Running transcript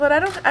But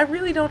I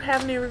really don't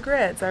have any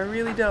regrets. I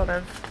really don't.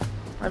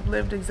 I've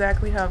lived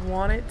exactly how I've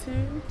wanted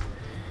to.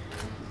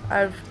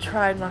 I've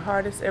tried my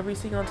hardest every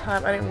single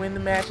time. I didn't win the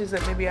matches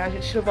that maybe I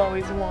should have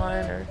always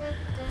won,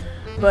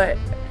 but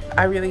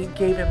I really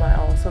gave it my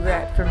all. So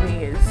that for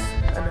me is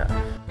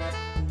enough.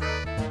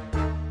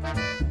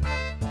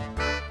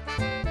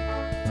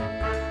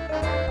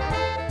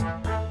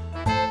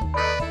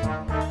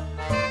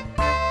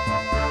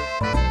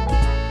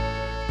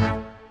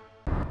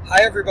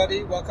 Hi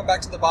everybody, welcome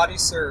back to the Body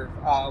Serve.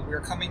 We're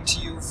coming to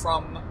you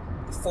from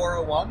the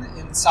 401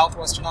 in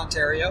southwestern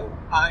Ontario.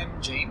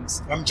 I'm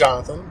James. I'm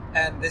Jonathan.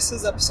 And this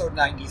is episode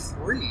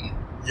 93.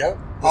 Yep,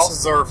 this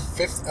is our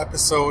 5th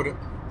episode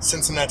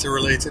Cincinnati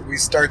related. We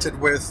started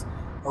with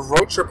a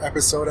road trip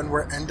episode and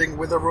we're ending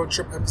with a road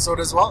trip episode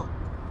as well.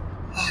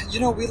 You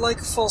know, we like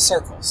full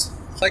circles,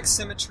 like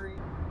symmetry.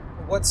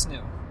 What's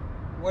new?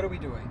 What are we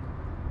doing?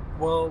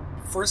 Well,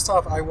 first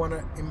off, I want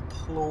to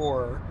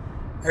implore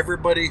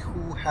everybody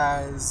who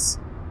has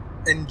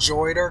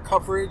enjoyed our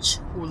coverage,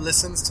 who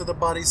listens to the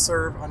Body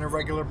Serve on a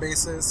regular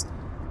basis,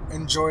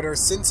 enjoyed our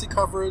Cincy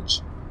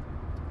coverage.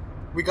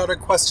 We got a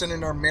question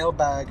in our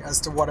mailbag as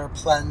to what our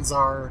plans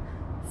are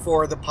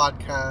for the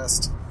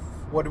podcast.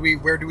 Where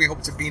do we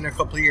hope to be in a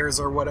couple of years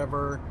or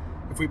whatever?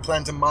 If we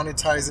plan to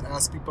monetize and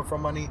ask people for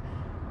money.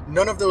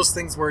 None of those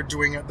things we're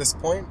doing at this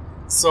point.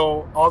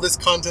 So all this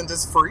content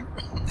is free.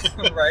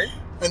 Right.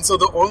 And so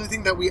the only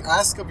thing that we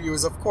ask of you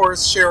is, of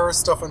course, share our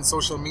stuff on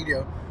social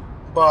media.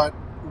 But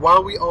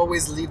while we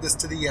always leave this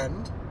to the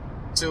end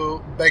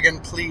to beg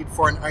and plead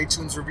for an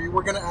iTunes review,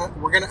 we're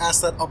gonna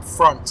ask that up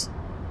front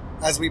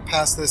as we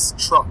pass this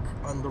truck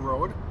on the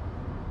road.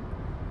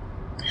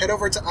 Head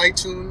over to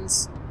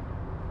iTunes.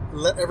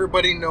 Let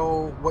everybody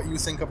know what you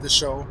think of the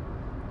show.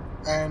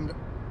 And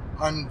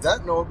on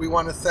that note, we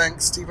want to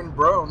thank Stephen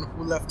Brown,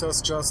 who left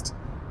us just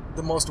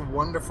the most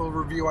wonderful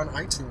review on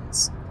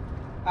iTunes.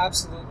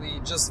 Absolutely,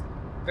 just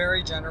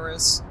very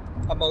generous,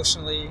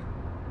 emotionally,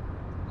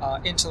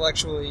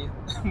 intellectually.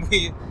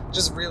 We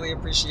just really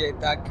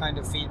appreciate that kind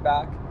of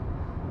feedback.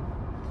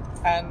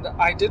 And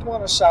I did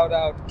want to shout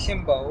out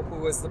Kimbo, who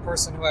was the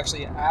person who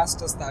actually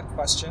asked us that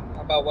question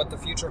about what the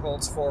future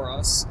holds for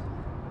us.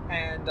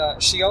 And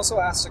she also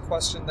asked a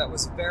question that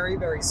was very,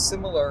 very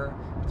similar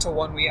to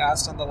one we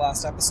asked on the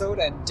last episode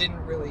and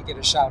didn't really get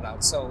a shout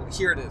out. So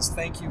here it is.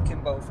 Thank you,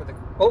 Kimbo, for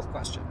both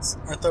questions.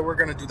 I thought we were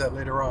going to do that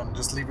later on.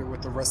 Just leave it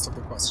with the rest of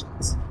the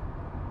questions.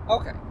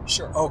 Okay,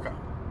 sure. Okay.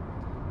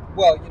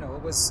 Well,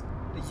 it was...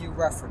 You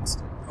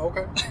referenced it.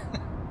 Okay.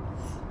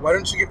 Why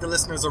don't you give the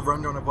listeners a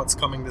rundown of what's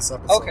coming this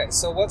episode? Okay,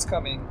 so what's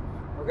coming?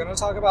 We're going to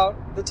talk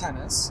about the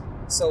tennis.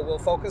 So we'll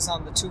focus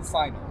on the 2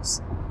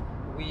 finals.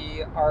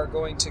 We are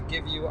going to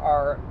give you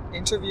our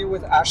interview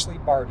with Ash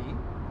Barty.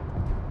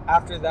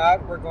 After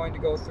that, we're going to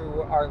go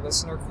through our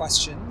listener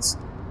questions,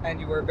 and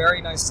you were very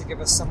nice to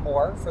give us some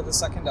more for the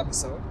second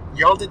episode.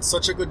 Y'all did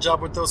such a good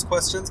job with those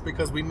questions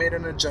because we made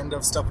an agenda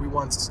of stuff we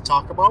wanted to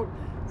talk about,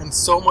 and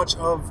so much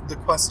of the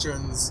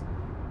questions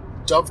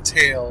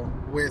dovetail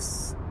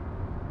with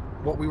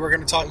what we were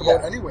going to talk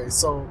about anyway.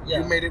 So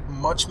you made it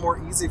much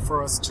more easy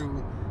for us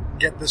to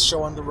get this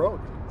show on the road.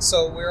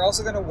 So we're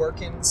also going to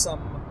work in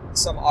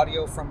some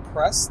audio from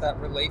press that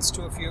relates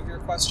to a few of your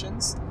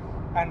questions.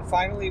 And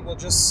finally, we'll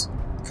just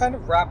kind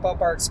of wrap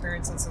up our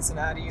experience in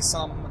Cincinnati,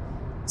 some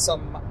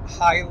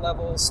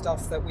high-level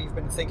stuff that we've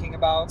been thinking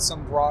about,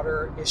 some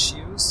broader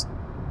issues.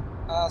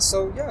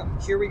 So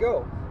here we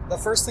go. The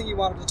first thing you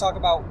wanted to talk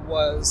about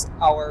was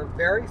our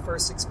very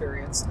first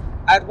experience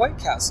at White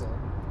Castle.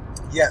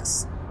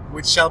 Yes,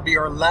 which shall be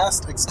our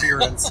last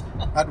experience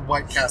at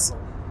White Castle.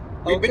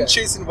 We've been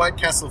chasing White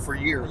Castle for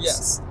years.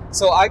 Yes.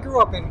 So I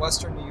grew up in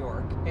Western New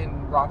York,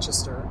 in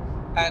Rochester,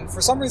 and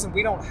for some reason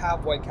we don't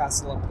have White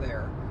Castle up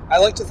there. I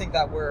like to think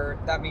that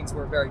means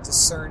we're very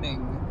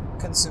discerning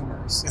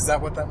consumers. Is that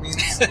what that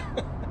means?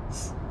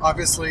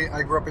 Obviously,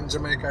 I grew up in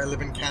Jamaica. I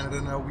live in Canada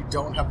now. We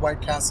don't have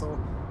White Castle.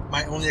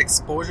 My only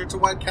exposure to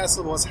White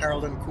Castle was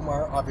Harold and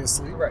Kumar,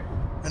 obviously. Right.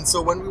 And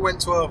so when we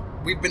went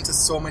we've been to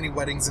so many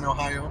weddings in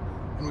Ohio,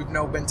 and we've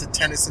now been to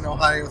tennis in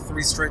Ohio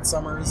 3 straight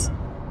summers.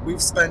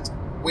 We've spent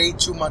way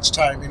too much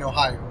time in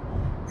Ohio,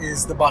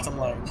 is the bottom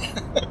line.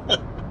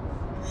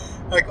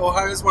 Like,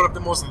 Ohio is one of the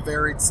most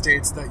varied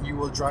states that you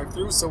will drive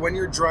through. So when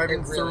you're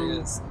driving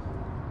through,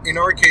 in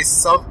our case,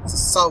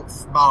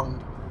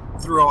 southbound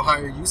through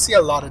Ohio, you see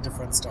a lot of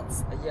different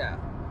stuff. Yeah.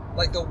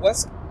 Like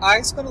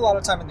I spent a lot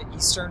of time in the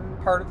eastern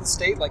part of the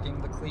state, like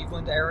in the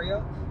Cleveland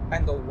area,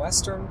 and the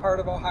western part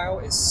of Ohio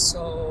is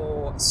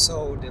so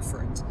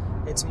different.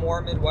 It's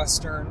more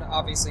Midwestern.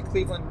 Obviously,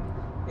 Cleveland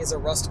is a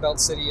Rust Belt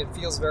city. It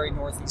feels very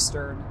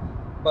northeastern,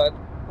 but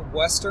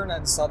western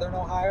and southern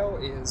Ohio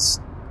is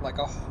like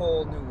a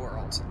whole new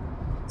world.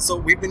 So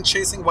we've been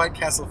chasing White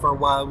Castle for a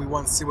while. We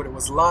want to see what it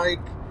was like.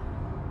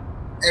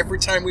 Every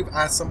time we've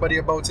asked somebody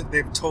about it,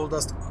 they've told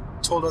us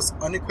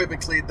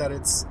unequivocally that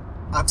it's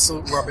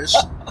absolute rubbish.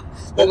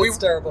 But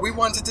terrible. We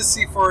wanted to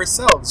see for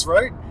ourselves,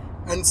 right?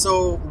 And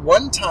so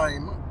one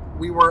time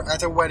we were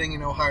at a wedding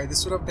in Ohio.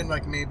 This would have been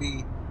like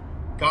maybe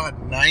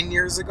God, 9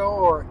 years ago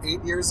or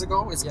 8 years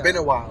ago? It's been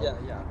a while.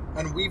 Yeah.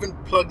 And we even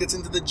plugged it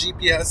into the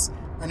GPS,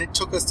 and it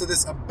took us to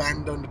this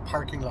abandoned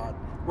parking lot.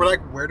 We're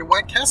like, where the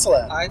White Castle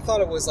at? I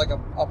thought it was like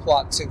a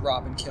plot to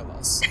rob and kill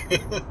us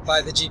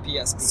by the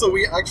GPS people. So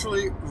we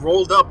actually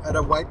rolled up at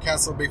a White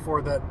Castle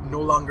before that no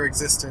longer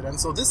existed. And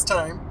so this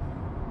time,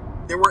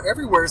 they were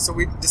everywhere, so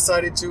we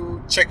decided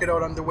to check it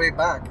out on the way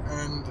back.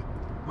 And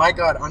my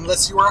God,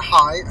 unless you are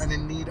high and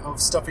in need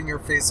of stuffing your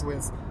face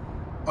with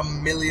a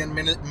million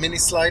mini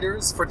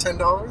sliders for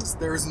 $10,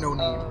 there is no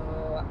need.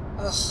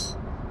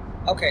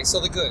 Okay, so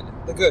the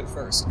good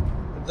first.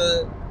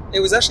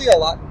 It was actually a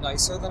lot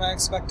nicer than I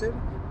expected.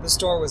 The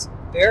store was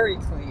very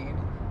clean,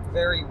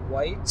 very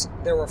white.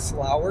 There were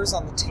flowers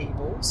on the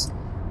tables,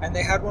 and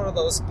they had one of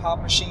those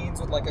pop machines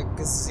with like a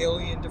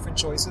gazillion different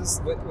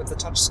choices with the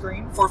touch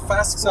screen. For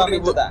fast food, so I'm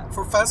into that.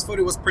 For fast food,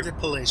 it was pretty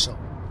palatial.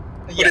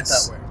 Put it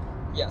that way.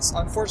 Yes.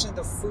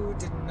 Unfortunately, the food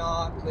did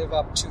not live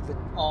up to the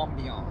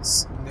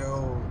ambiance.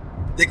 No.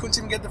 They couldn't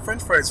even get the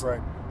French fries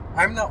right.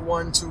 I'm not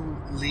one to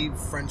leave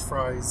French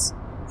fries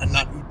and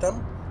not eat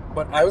them,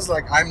 but I was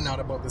like, I'm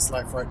not about this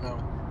life right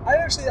now.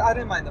 I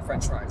didn't mind the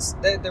French fries.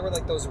 They were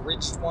like those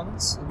ridged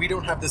ones. We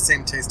don't have the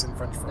same taste in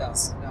French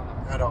fries. No.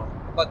 At all.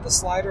 But the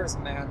sliders,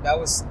 man, that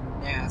was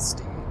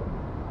nasty.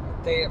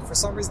 For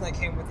some reason, they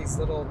came with these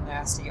little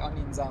nasty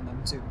onions on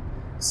them too.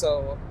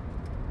 So,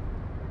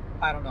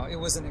 I don't know. It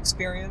was an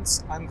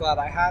experience. I'm glad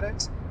I had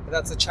it. But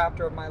that's a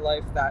chapter of my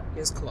life that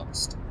is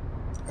closed.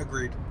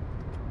 Agreed.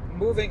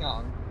 Moving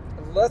on.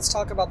 Let's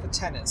talk about the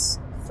tennis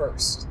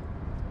first.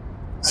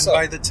 And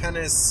by the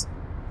tennis,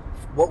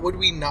 what would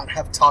we not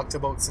have talked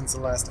about since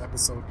the last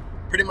episode?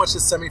 Pretty much the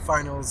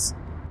semifinals,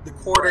 the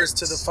quarters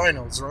to the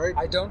finals, right?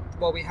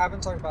 We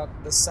haven't talked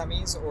about the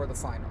semis or the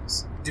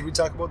finals. Did we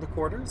talk about the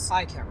quarters?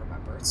 I can't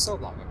remember. It's so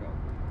long ago.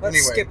 Let's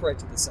Anyway. skip right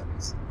to the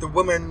semis.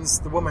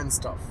 The women's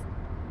stuff.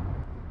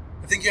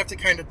 I think you have to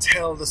kind of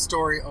tell the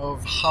story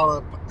of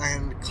Halep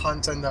and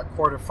Konta in that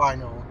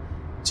quarterfinal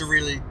to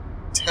really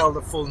tell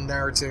the full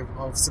narrative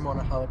of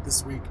Simona Halep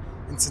this week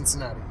in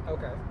Cincinnati.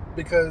 Okay.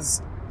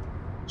 Because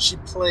she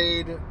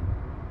played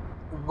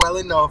well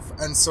enough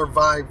and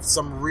survived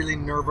some really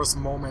nervous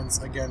moments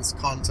against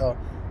Konta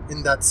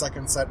in that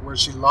second set where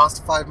she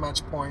lost 5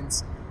 match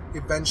points,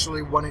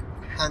 eventually won it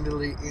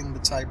handily in the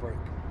tiebreak.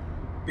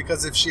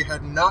 Because if she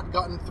had not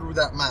gotten through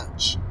that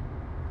match,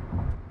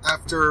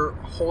 after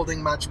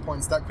holding match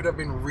points, that could have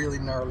been really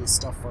gnarly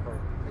stuff for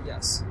her.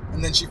 Yes.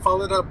 And then she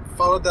followed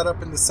that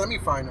up in the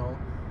semifinal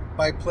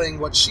by playing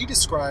what she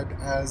described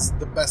as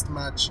the best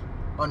match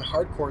on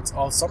hard courts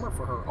all summer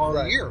for her,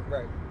 all year.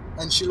 Right.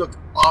 And she looked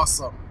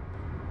awesome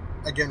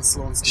against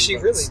Sloane Stephens. She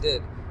really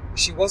did.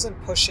 She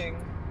wasn't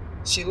pushing.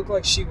 She looked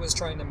like she was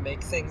trying to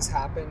make things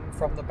happen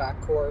from the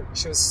backcourt.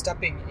 She was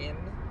stepping in.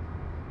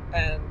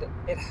 And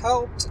it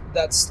helped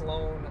that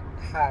Sloane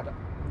had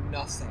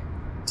nothing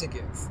to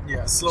give.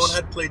 Yeah, Sloane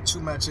had played 2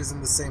 matches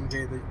in the same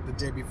day the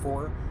day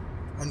before.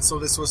 And so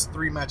this was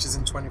 3 matches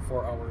in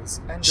 24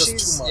 hours. And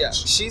just too much. Yeah,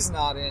 she's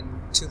not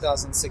in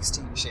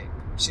 2016 shape.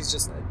 She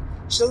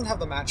doesn't have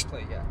the match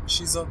play yet.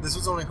 This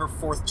was only her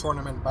 4th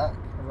tournament back.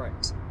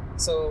 Right.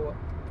 So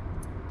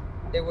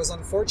it was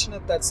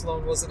unfortunate that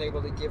Sloane wasn't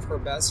able to give her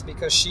best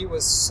because she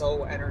was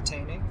so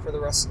entertaining for the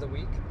rest of the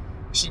week.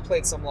 She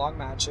played some long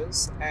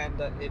matches,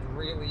 and it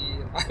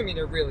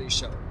really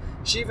showed.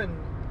 She even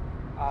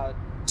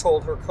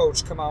told her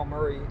coach, Kamal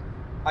Murray,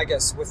 I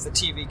guess with the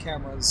TV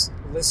cameras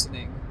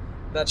listening,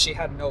 that she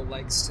had no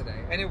legs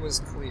today, and it was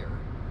clear.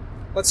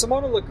 But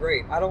Simona looked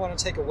great. I don't want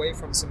to take away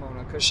from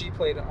Simona because she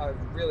played a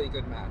really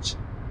good match.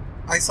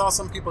 I saw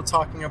some people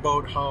talking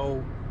about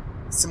how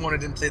Simona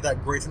didn't play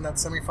that great in that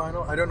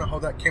semifinal. I don't know how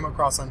that came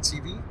across on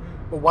TV,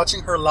 but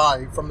watching her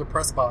live from the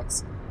press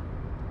box,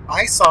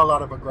 I saw a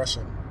lot of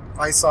aggression.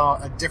 I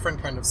saw a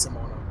different kind of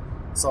Simona.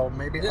 So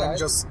maybe I'm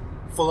just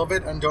full of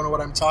it and don't know what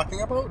I'm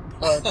talking about.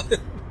 But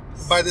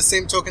by the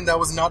same token, that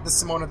was not the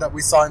Simona that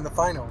we saw in the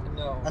final.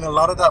 No. And a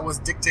lot of that was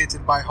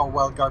dictated by how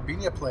well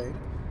Garbiñe played.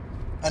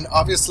 And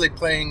obviously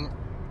playing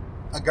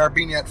a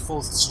Garbiñe at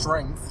full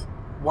strength,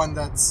 one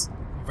that's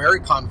very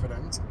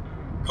confident,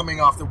 coming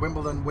off the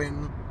Wimbledon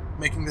win,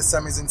 making the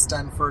semis in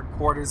Stanford,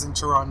 quarters in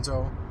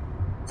Toronto,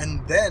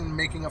 and then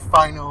making a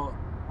final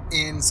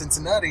in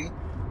Cincinnati,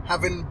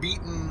 having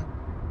beaten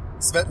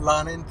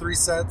Svetlana in 3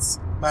 sets,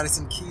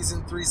 Madison Keys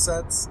in 3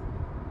 sets,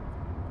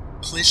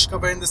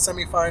 Pliskova in the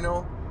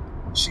semifinal.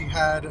 She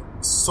had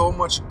so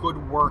much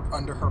good work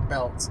under her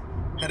belt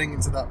heading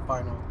into that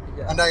final.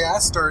 Yeah. And I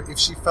asked her if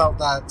she felt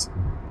that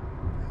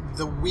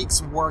the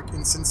week's work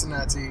in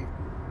Cincinnati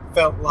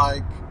felt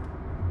like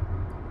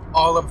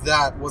all of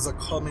that was a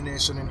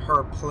culmination in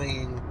her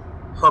playing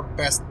her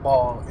best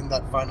ball in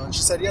that final. And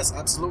she said, yes,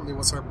 absolutely, it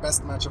was her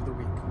best match of the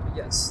week.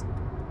 Yes,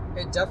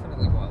 it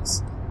definitely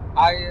was.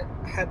 I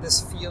had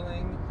this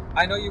feeling.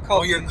 I know you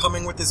called me... Oh, you're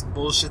coming with this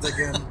bullshit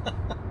again.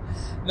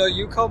 No,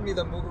 you called me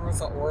the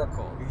Muguruza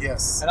Oracle.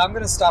 Yes. And I'm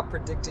going to stop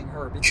predicting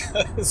her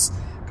because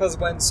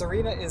when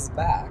Serena is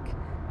back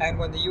and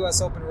when the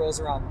U.S. Open rolls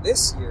around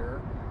this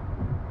year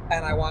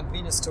and I want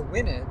Venus to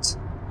win it,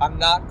 I'm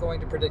not going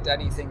to predict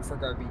anything for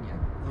Garbiñe.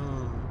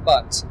 Mm.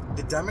 But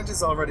The damage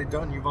is already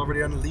done. You've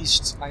already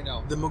unleashed I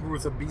know. the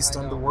Muguruza beast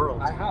I on the know.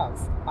 world. I have.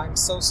 I'm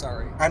so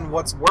sorry. And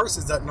what's worse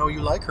is that now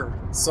you like her.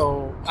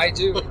 So I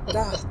do.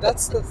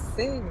 That's the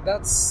thing.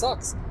 That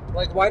sucks.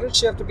 Like, why did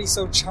she have to be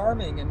so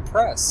charming in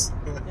press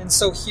and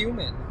so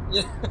human?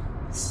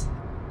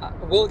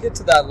 We'll get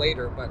to that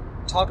later, but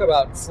talk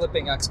about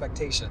flipping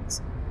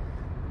expectations.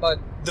 But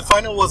the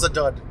final was a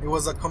dud. It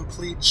was a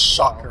complete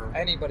shocker.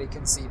 well, anybody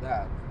can see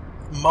that.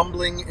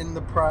 Mumbling in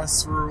the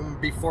press room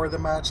before the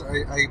match.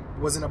 I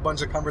was in a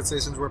bunch of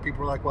conversations where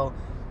people were like, well,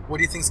 what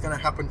do you think's going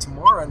to happen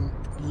tomorrow? And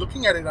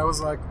looking at it, I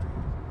was like,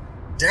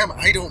 damn,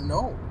 I don't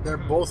know. They're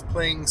both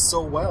playing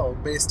so well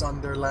based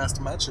on their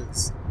last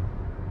matches.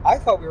 I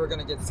thought we were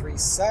going to get 3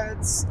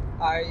 sets.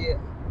 I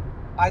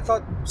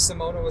thought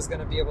Simona was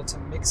going to be able to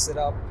mix it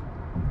up.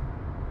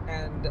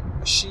 And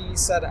she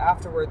said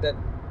afterward that,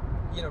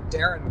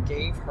 Darren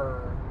gave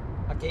her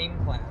a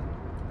game plan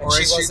and Or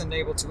she she- wasn't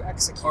able to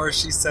execute. Or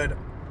she said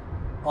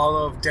all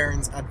of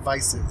Darren's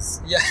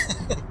advices. Yeah.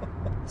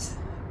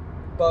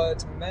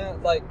 But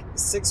man, like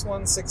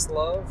 6-1-6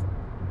 love,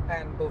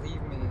 and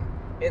believe me,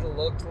 it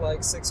looked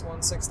like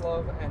 6-1-6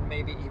 love, and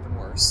maybe even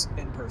worse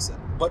in person.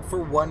 But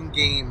for one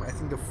game, I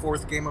think the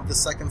 4th game of the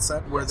second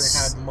set, where Yes.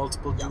 they had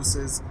multiple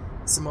deuces,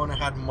 Simona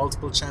had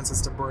multiple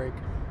chances to break,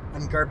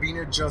 and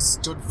Garbiñe just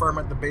stood firm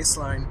at the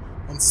baseline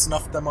and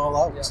snuffed them all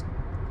out. Yeah.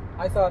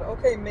 I thought,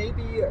 okay,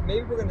 maybe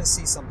we're going to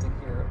see something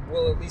here.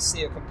 We'll at least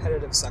see a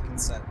competitive second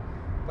set.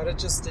 But it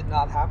just did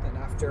not happen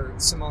after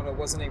Simona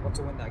wasn't able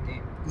to win that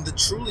game. And the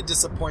truly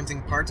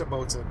disappointing part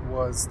about it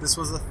was this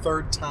was the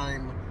 3rd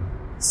time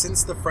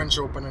since the French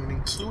Open, and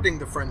including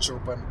the French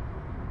Open,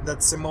 that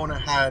Simona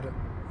had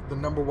the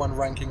number 1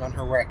 ranking on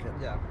her racket.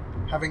 Yeah.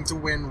 Having to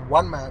win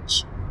one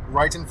match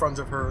right in front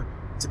of her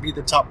to be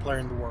the top player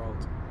in the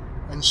world.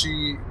 And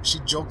she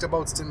joked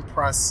about it in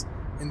press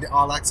in the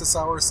All Access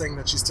Hour, saying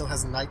that she still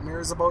has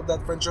nightmares about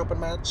that French Open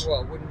match.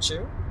 Well, wouldn't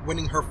you?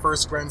 Winning her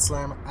first Grand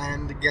Slam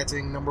and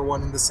getting number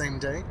 1 in the same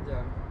day.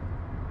 Yeah.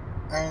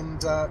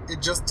 And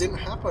it just didn't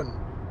happen.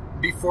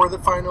 Before the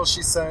final,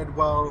 she said,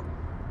 well,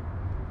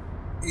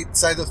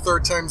 it's either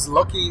 3 times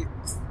lucky,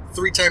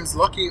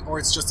 or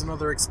it's just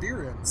another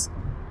experience.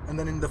 And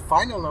then in the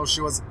final now,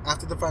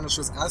 after the final,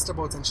 she was asked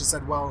about it, and she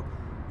said, well,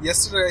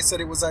 yesterday I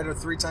said it was either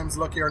 3 times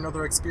lucky or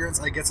another experience.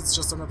 I guess it's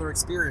just another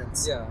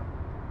experience. Yeah.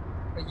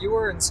 You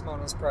were in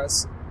Simona's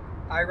press.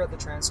 I read the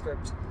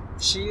transcript.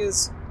 She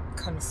is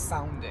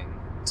confounding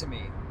to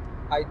me.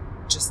 I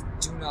just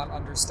do not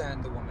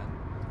understand the woman.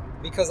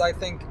 Because I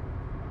think,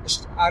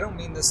 I don't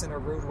mean this in a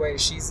rude way,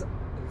 she's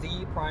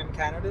the prime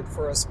candidate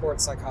for a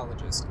sports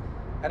psychologist.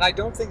 And I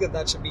don't think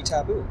that should be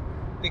taboo.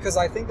 Because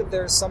I think that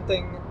there's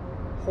something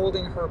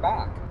holding her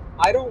back.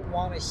 I don't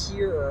want to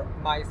hear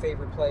my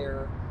favorite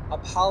player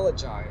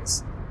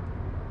apologize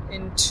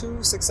in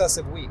 2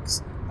 successive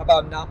weeks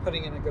about not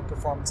putting in a good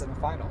performance in a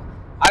final.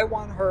 I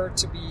want her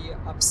to be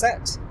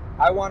upset.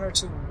 I want her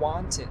to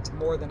want it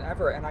more than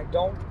ever, and I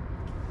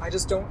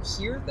just don't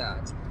hear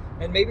that.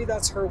 And maybe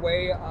that's her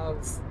way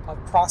of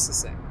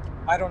processing.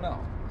 I don't know.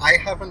 I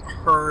haven't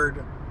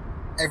heard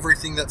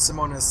everything that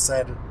Simona has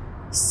said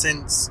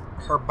since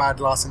her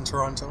bad loss in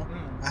Toronto.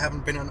 I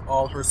haven't been on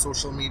all her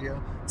social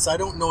media, so I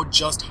don't know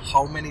just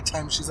how many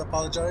times she's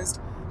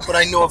apologized, but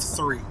I know of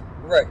 3.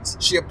 Right.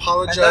 She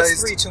apologized. And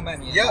that's 3 too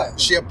many. Yeah,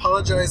 she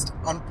apologized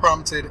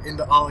unprompted in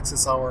the All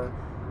Access Hour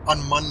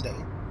on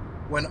Monday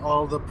when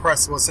all the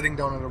press was sitting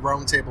down at a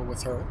round table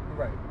with her.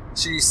 Right.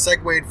 She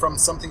segued from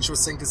something she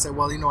was saying to say,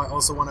 well, I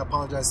also want to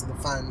apologize to the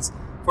fans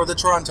for the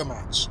Toronto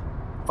match.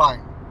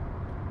 Fine.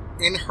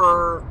 In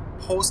her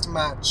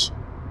post-match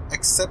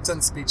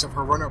acceptance speech of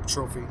her runner-up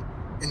trophy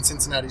in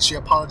Cincinnati, she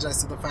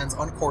apologized to the fans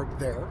on court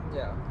there.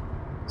 Yeah.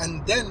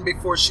 And then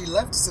before she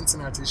left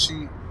Cincinnati,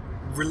 she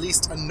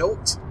released a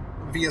note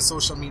via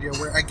social media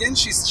where again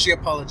she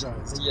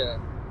apologized. Yeah.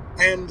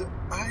 And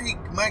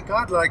my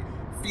God, like,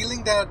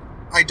 feeling that,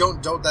 I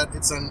don't doubt that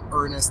it's an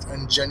earnest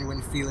and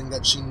genuine feeling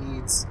that she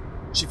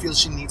feels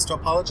she needs to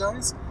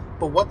apologize.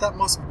 But what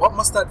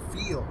must that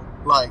feel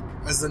like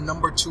as the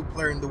number 2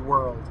 player in the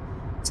world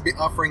to be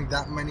offering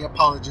that many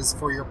apologies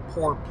for your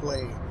poor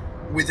play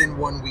within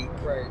 1 week?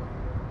 Right.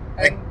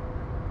 And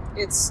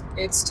it's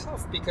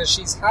tough because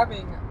she's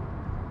having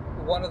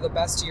one of the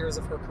best years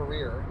of her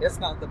career, if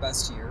not the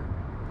best year.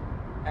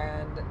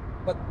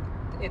 But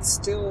it's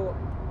still,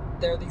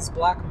 there are these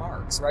black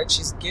marks, right?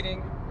 She's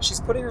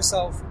putting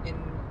herself in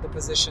the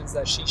positions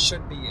that she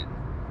should be in.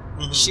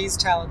 Mm-hmm. She's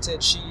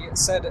talented. She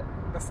said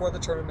before the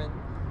tournament,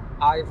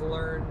 I've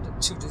learned that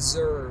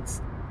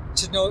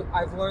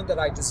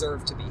I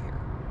deserve to be here.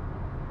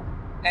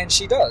 And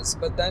she does,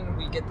 but then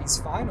we get these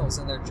finals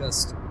and they're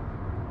just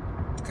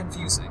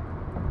confusing.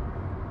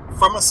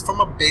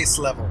 From a base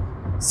level,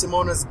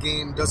 Simona's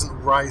game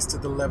doesn't rise to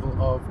the level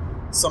of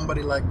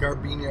somebody like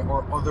Garbiñe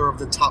or other of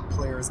the top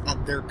players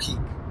at their peak.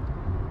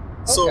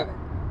 So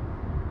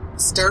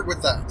start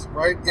with that,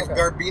 right? If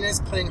Garbiñe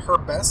is playing her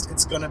best,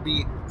 it's going to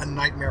be a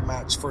nightmare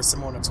match for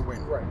Simona to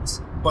win.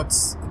 Right. But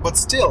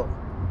still,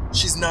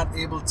 she's not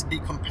able to be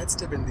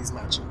competitive in these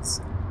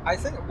matches. I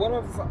think one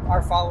of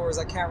our followers,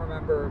 I can't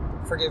remember,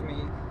 forgive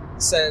me,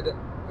 said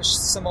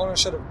Simona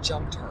should have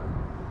junked her.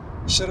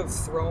 Should have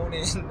thrown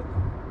in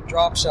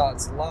drop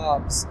shots,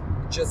 lobs,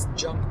 just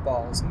junk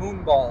balls,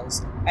 moon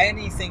balls,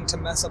 anything to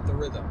mess up the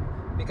rhythm.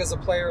 Because a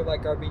player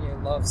like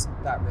Garbiñe loves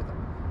that rhythm.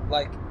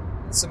 Like,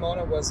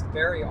 Simona was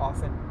very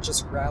often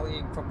just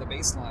rallying from the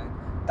baseline.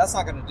 That's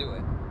not going to do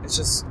it.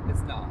 It's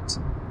not.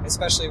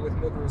 Especially with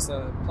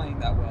Muguruza playing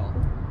that well.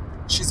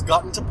 She's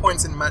gotten to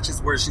points in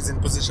matches where she's in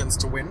positions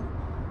to win.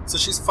 So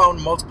she's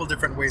found multiple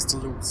different ways to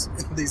lose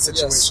in these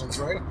situations, yes.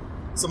 Right?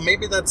 So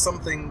maybe that's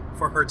something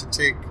for her to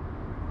take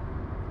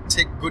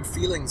good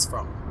feelings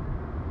from.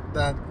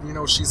 That, you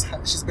know, she's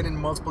been in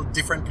multiple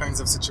different kinds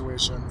of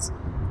situations,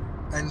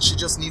 and she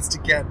just needs to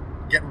get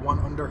one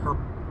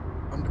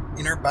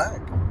in her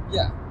bag.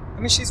 Yeah, I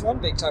mean, she's won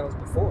big titles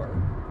before.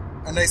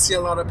 And I see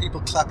a lot of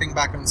people clapping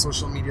back on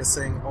social media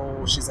saying,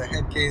 "Oh, she's a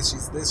head case.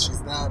 She's this.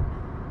 She's that.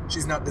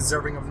 She's not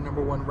deserving of the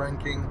number one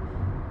ranking."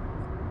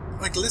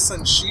 Like,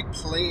 listen, she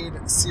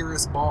played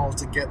serious ball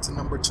to get to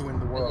number 2 in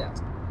the world.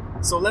 Yeah.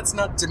 So let's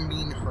not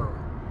demean her.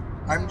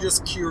 I'm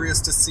just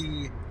curious to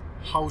see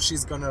how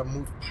she's gonna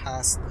move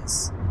past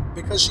this,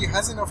 because she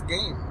has enough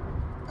game,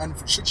 and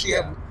should she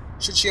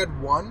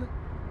had won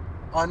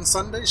on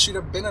Sunday, she'd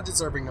have been a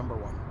deserving number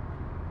 1.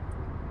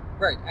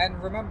 Right,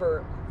 and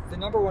remember, the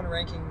number 1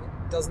 ranking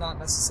does not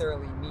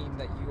necessarily mean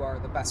that you are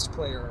the best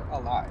player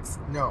alive.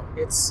 No,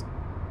 it's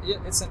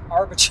an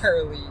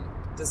arbitrarily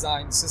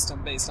designed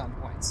system based on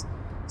points.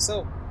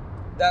 So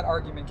that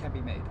argument can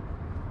be made.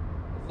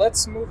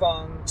 Let's move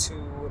on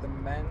to the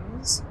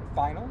men's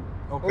final.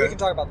 Okay. Well, we can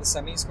talk about the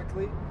semis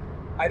quickly.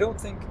 I don't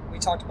think we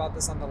talked about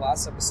this on the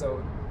last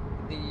episode.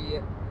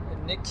 The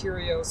Nick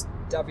Kyrgios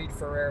David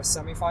Ferrer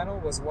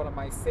semifinal was one of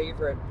my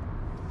favorite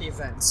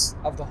events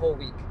of the whole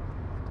week.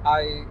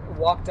 I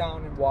walked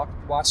down and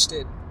watched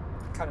it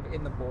kind of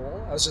in the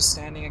bowl. I was just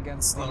standing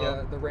against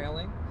the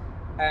railing,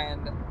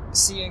 and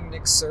seeing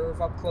Nick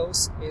serve up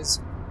close is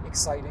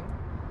exciting.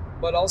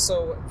 But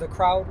also, the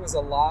crowd was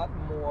a lot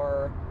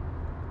more,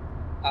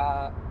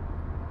 I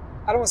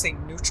don't want to say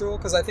neutral,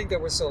 because I think they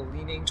were still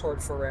leaning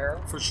toward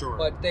Ferrer. For sure.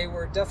 But they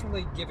were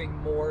definitely giving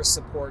more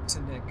support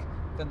to Nick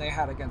than they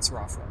had against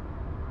Rafa.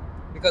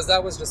 Because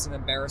that was just an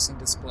embarrassing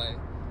display,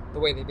 the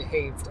way they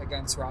behaved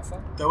against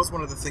Rafa. That was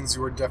one of the things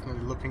you were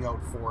definitely looking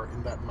out for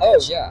in that match. Oh,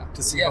 yeah.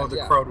 To see how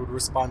the crowd would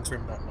respond to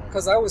him that night.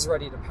 Because I was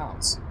ready to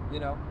pounce, you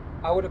know?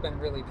 I would have been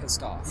really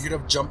pissed off. You'd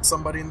have jumped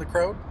somebody in the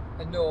crowd?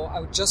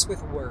 No, just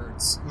with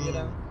words, you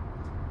know?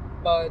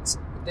 But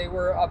they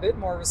were a bit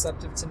more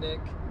receptive to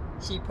Nick.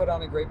 He put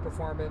on a great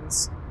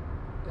performance.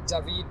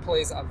 David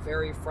plays a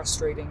very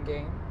frustrating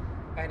game.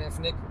 And if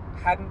Nick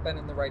hadn't been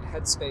in the right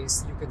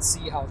headspace, you could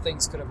see how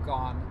things could have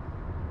gone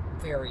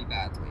very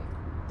badly.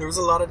 There was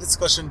a lot of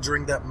discussion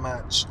during that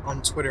match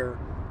on Twitter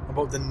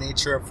about the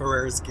nature of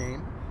Ferrer's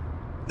game.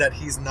 That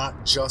he's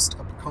not just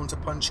a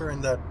counterpuncher,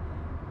 and that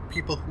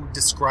people who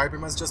describe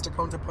him as just a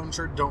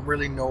counterpuncher don't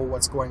really know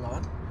what's going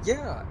on.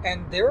 Yeah,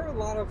 and there are a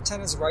lot of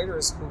tennis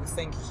writers who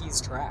think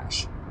he's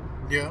trash.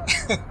 Yeah.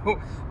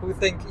 who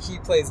think he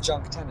plays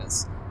junk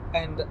tennis.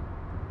 And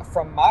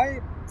from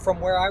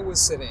where I was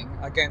sitting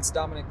against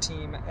Dominic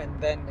Thiem and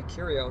then Nick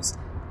Kyrgios,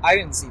 I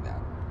didn't see that.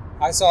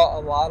 I saw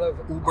a lot of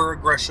uber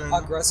aggression,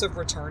 aggressive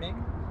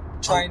returning,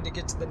 trying to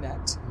get to the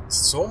net.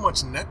 So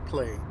much net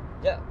play.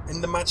 Yeah.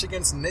 In the match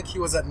against Nick, he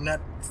was at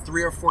net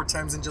 3 or 4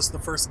 times in just the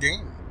first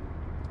game.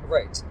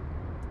 Right.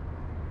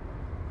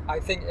 I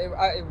think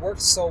it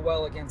worked so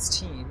well against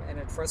Thiem, and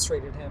it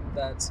frustrated him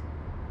that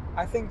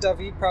I think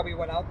David probably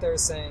went out there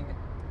saying,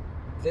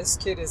 this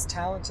kid is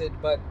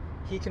talented, but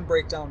he can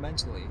break down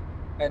mentally,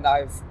 and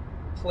I've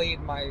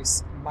played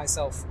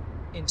myself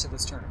into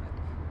this tournament.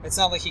 It's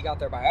not like he got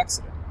there by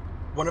accident.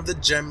 One of the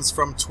gems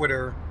from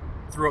Twitter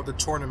throughout the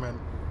tournament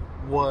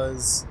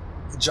was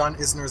John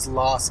Isner's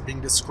loss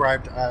being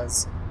described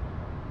as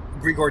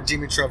Grigor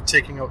Dimitrov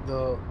taking out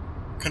the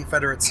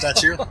Confederate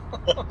statue.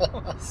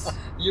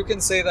 You can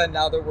say that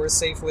now that we're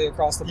safely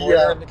across the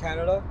border into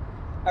Canada.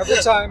 Every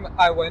time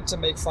I went to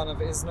make fun of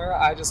Isner,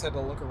 I just had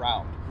to look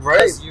around. Right.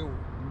 Because you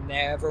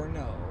never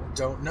know.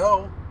 Don't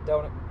know.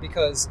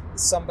 Because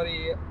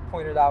somebody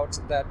pointed out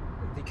that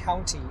the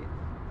county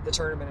the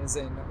tournament is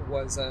in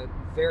was a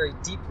very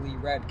deeply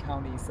red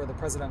county for the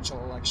presidential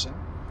election.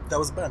 That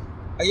was Ben.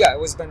 Yeah, it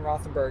was Ben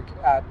Rothenberg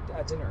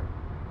at dinner.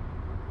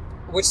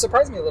 Which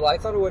surprised me a little. I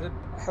thought it would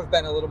have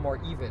been a little more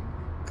even.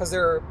 Because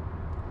a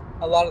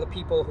lot of the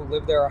people who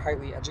live there are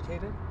highly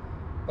educated.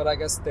 But I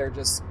guess they're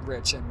just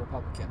rich and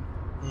Republican.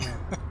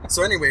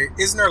 So anyway,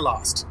 Isner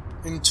lost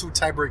in 2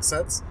 tiebreak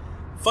sets.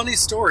 Funny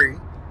story,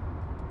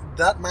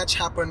 that match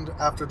happened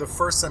after the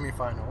first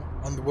semifinal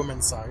on the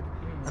women's side.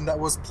 And that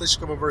was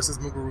Pliskova versus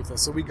Muguruza.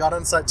 So we got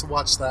on site to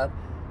watch that.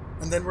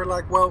 And then we're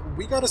like, well,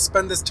 we got to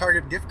spend this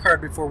Target gift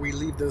card before we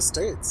leave the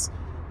States.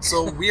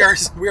 So we are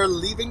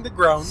leaving the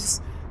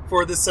grounds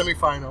for the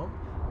semifinal.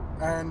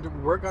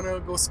 And we're going to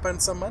go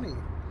spend some money.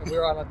 And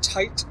we're on a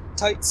tight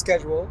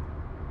schedule.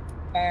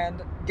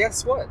 And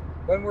guess what?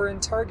 When we're in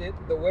Target,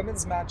 the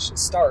women's match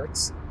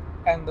starts,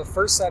 and the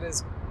first set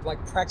is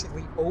like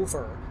practically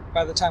over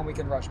by the time we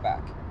can rush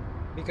back,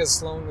 because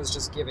Sloane was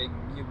just giving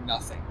you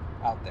nothing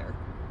out there.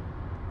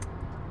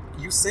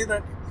 You say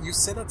that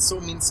so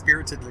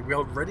mean-spiritedly. We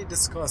already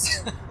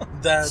discussed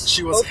that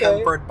she was Okay.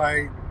 hampered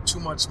by too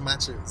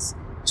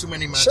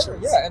many matches. Sure,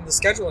 yeah, and the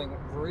scheduling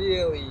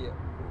really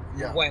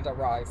Yeah. went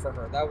awry for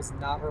her. That was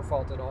not her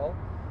fault at all.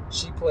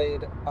 She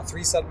played a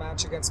 3-set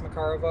match against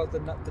Makarova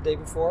the day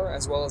before,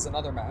 as well as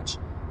another match.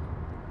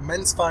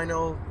 Men's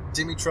final,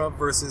 Dimitrov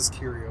versus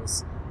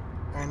Kyrgios.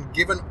 And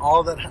given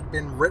all that had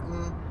been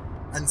written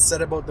and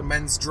said about the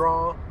men's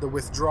draw, the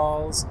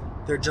withdrawals,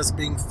 there just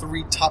being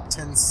 3 top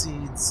 10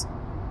 seeds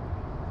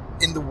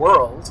in the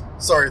world,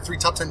 3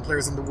 top 10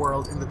 players in the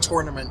world in the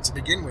tournament to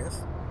begin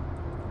with.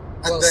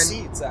 And Well, then,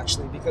 seeds,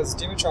 actually, because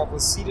Dimitrov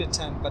was seeded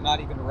 10, but not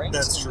even ranked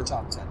That's in true. the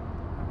top 10.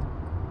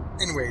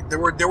 anyway, there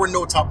were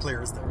no top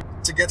players there.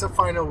 To get a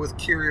final with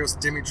Kyrgios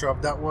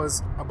Dimitrov, that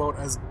was about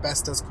as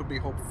best as could be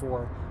hoped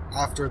for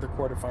after the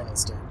quarterfinal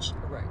stage.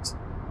 Right.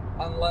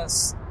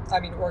 Unless,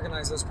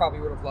 organizers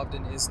probably would have loved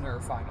an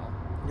Isner final.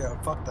 Yeah,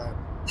 fuck that.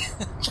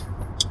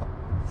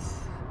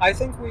 I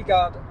think we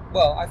got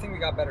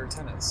better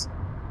tennis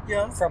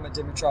Yeah. from a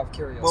Dimitrov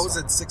Kyrgios. What was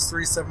final. it,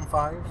 6-3,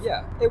 7-5?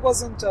 Yeah, it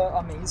wasn't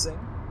amazing.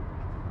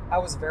 I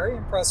was very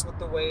impressed with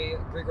the way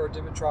Grigor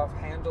Dimitrov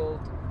handled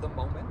the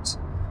moment.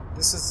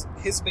 This is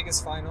his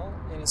biggest final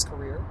in his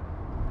career.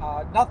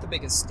 Not the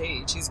biggest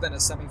stage. He's been a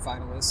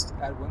semi-finalist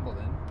at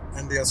Wimbledon.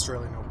 And the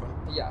Australian Open.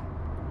 Yeah,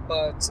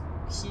 but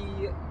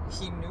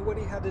he knew what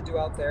he had to do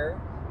out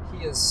there.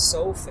 He is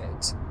so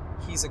fit.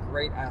 He's a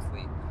great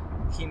athlete.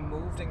 He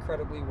moved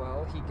incredibly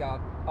well. He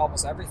got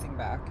almost everything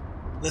back.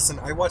 Listen,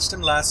 I watched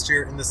him last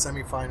year in the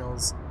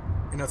semifinals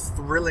in a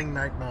thrilling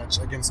night match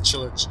against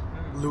Cilic,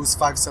 lose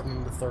 5-7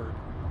 in the third.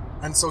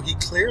 And so he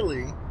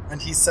clearly,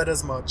 and he said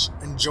as much,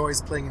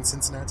 enjoys playing in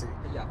Cincinnati.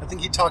 Yeah. I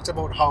think he talked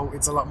about how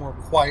it's a lot more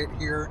quiet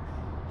here.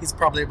 He's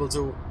probably able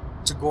to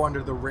go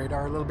under the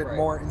radar a little bit Right.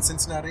 more in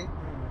Cincinnati.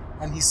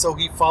 And he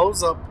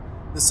follows up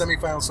the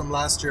semifinals from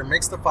last year,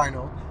 makes the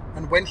final,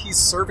 and when he's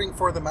serving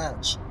for the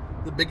match,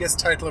 the biggest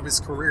title of his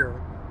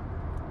career,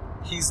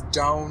 he's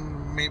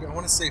down maybe, I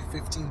want to say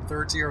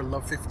 15-30 or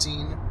love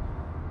 15.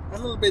 A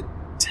little bit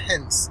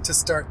tense to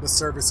start the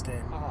service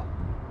game. Uh-huh.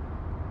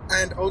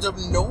 And out of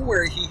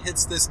nowhere, he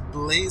hits this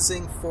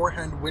blazing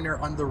forehand winner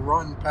on the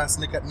run past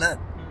Nick at net.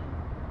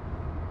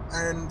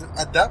 And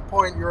at that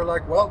point, you're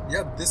like, well,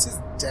 yeah, this is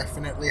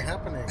definitely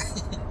happening.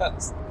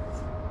 Yes.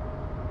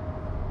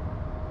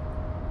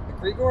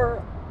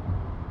 Grigor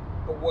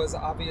was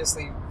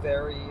obviously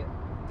very,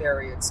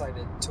 very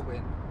excited to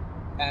win,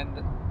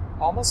 and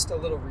almost a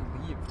little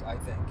relieved, I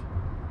think.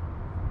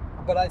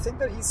 But I think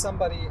that he's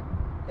somebody,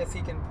 if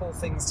he can pull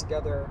things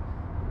together,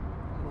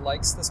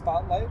 likes the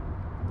spotlight,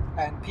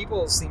 and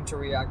people seem to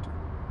react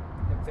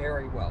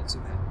very well to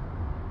him.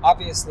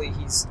 Obviously,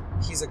 he's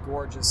a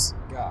gorgeous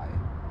guy,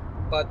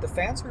 but the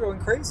fans are going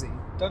crazy,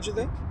 don't you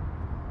think?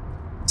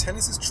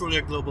 Tennis is truly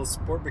a global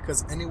sport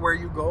because anywhere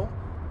you go,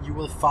 you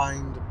will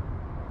find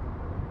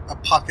a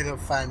pocket of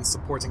fans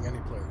supporting any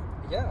player.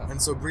 Yeah. And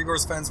so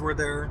Grigor's fans were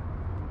there.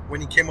 When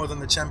he came out on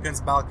the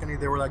champions balcony,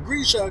 they were like,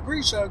 Grisha,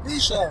 Grisha,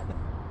 Grisha.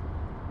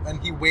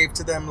 And he waved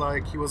to them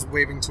like he was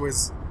waving to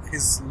his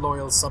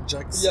loyal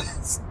subjects.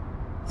 Yes.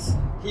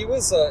 He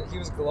was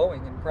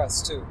glowing in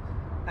press too.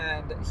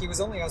 And he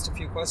was only asked a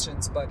few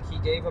questions, but he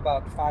gave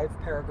about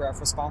 5-paragraph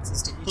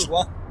responses to each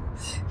one.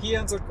 He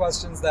answered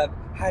questions that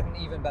hadn't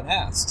even been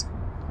asked.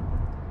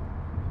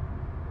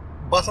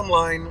 Bottom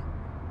line,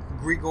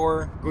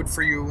 Grigor, good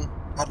for you.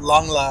 At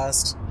long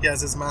last, he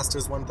has his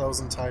Masters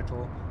 1000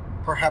 title.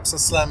 Perhaps a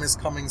slam is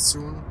coming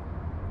soon.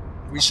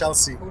 We shall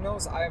see. Who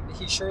knows?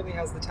 He surely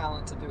has the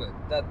talent to do it.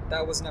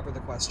 That was never the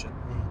question.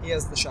 He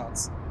has the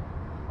shots.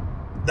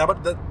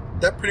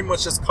 That pretty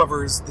much just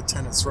covers the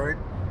tennis, right?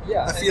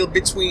 Yeah. I feel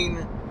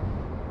between...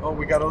 Oh,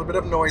 we got a little bit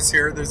of noise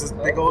here. There's this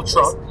big old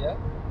truck. Yeah.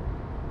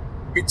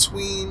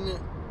 Between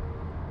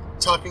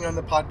talking on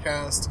the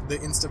podcast, the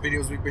Insta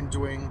videos we've been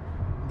doing,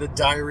 the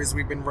diaries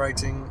we've been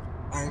writing,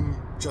 I'm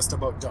just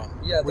about done.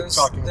 Yeah, with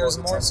talking there's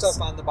about the more tennis.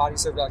 stuff on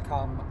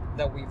thebodyserve.com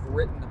that we've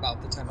written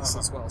about the tennis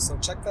as well, so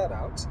check that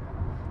out.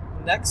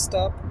 Next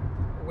up,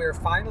 we're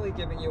finally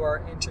giving you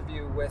our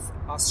interview with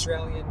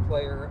Australian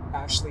player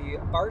Ash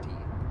Barty,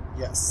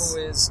 Yes.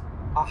 who is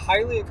a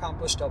highly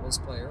accomplished doubles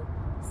player,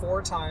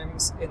 4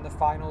 times in the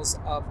finals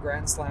of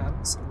Grand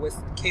Slams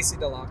with Casey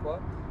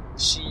Dell'Acqua.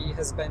 She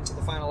has been to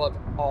the final of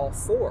all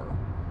 4.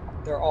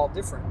 They're all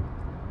different.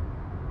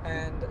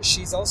 And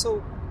she's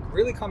also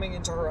really coming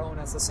into her own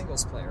as a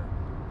singles player.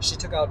 She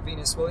took out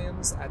Venus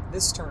Williams at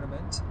this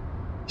tournament.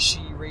 She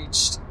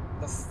reached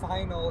the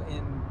final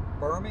in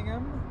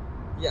Birmingham,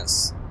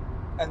 yes,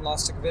 and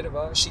lost to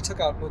Kvitova. She took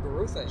out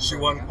Muguruza in She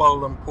won Birmingham.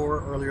 Kuala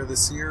Lumpur earlier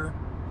this year.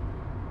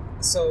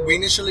 So We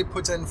initially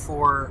put in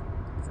for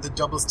the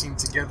doubles team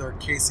together,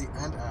 Casey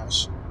and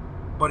Ash,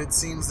 but it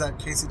seems that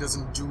Casey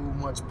doesn't do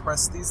much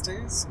press these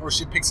days, or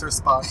she picks her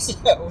spots,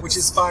 Yeah, which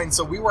is fine.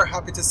 So we were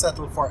happy to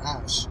settle for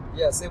Ash.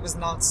 yes, it was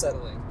not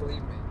settling,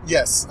 believe me.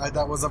 Yes,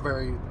 that was a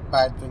very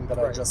bad thing that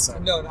I Right. just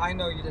said. No, I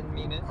know you didn't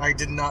mean it. I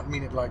did not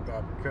mean it like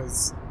that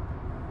because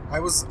I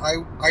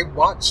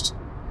watched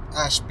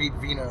Ash beat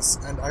Venus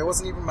and I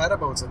wasn't even mad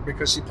about it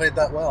because she played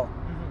that well.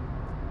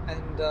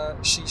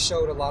 And she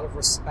showed a lot of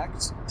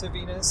respect to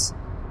Venus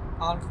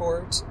on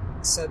court,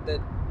 said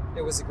that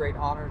it was a great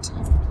honor to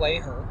even play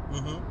her.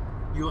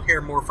 You'll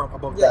hear more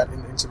about that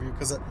in the interview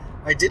because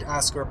I did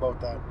ask her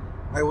about that.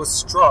 I was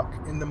struck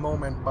in the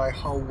moment by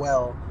how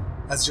well,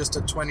 as just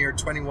a 20 or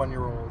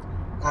 21-year-old,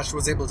 Ash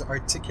was able to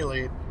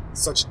articulate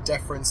such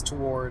deference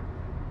toward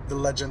the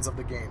legends of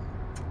the game.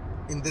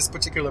 In this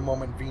particular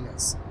moment,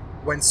 Venus.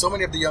 When so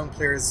many of the young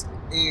players,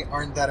 A,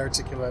 aren't that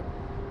articulate,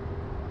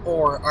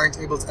 or aren't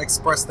able to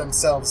express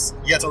themselves,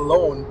 yet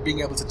alone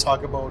being able to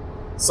talk about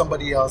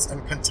somebody else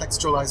and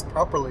contextualize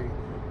properly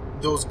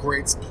those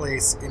greats'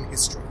 place in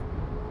history.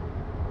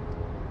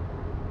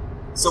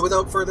 So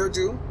without further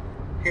ado,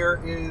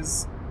 here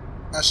is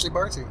Ash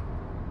Barty.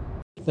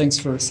 Thanks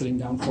for sitting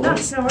down for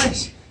us. No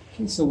worries.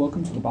 Okay, so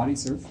welcome to the Body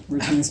Surf. We're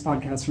doing this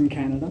podcast from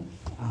Canada.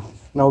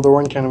 Now, although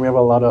we're in Canada, we have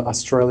a lot of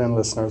Australian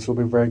listeners who'll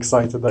be very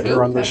excited that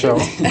you're on the show.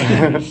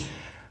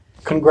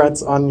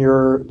 Congrats on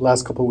your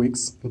last couple of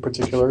weeks, in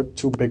particular.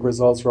 2 big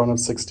results, round of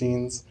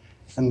 16s.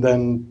 And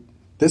then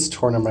this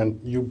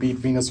tournament, you beat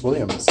Venus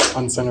Williams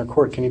on center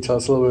court. Can you tell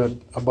us a little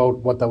bit about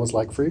what that was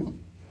like for you?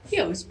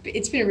 Yeah,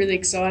 it's been a really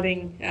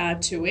exciting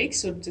 2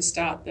 weeks sort of to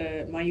start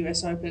my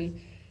US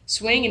Open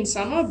swing in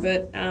summer.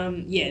 But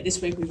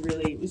this week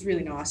was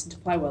really nice, and to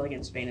play well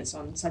against Venus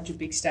on such a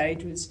big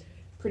stage was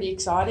pretty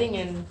exciting.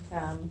 And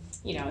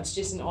it's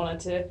just an honour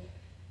to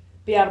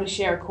be able to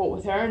share a court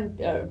with her, and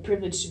a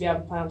privilege to be able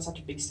to play on such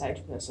a big stage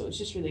with her. So it's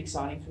just really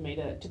exciting for me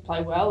to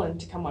play well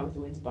and to come away with the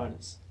wins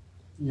bonus.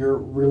 You're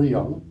really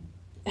young.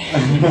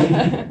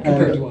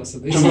 Compared to us,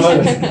 at least.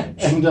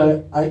 And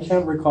I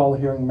can't recall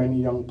hearing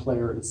many young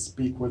players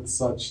speak with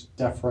such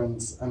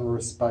deference and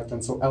respect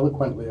and so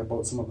eloquently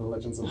about some of the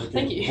legends of the game.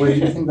 Thank you. Where do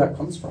you think that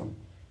comes from,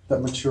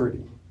 that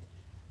maturity?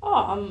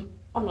 Oh,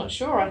 I'm not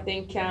sure. I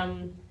think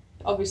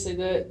obviously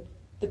the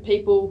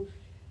people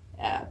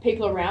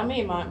around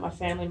me, my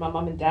family, my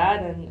mum and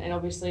dad, and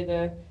obviously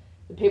the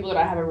people that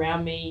I have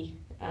around me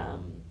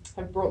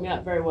have brought me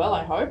up very well,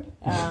 I hope,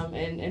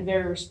 and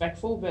very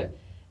respectful. But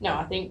no,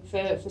 I think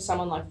for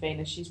someone like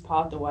Venus, she's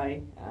paved the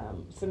way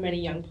for many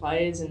young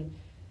players and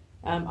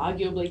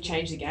arguably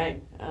changed the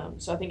game.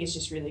 So I think it's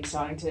just really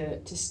exciting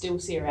to still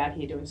see her out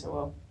here doing so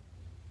well.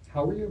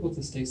 How were you able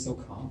to stay so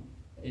calm?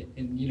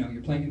 And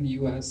you're playing in the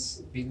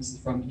U.S., Venus is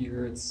from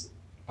here, it's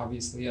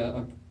obviously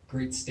a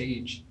great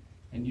stage,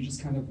 and you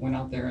just kind of went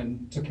out there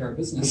and took care of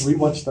business. We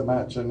watched the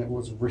match and it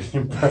was really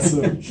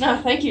impressive.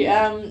 No, thank you.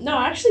 No,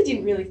 I actually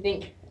didn't really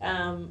think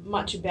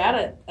much about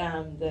it,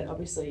 that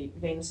obviously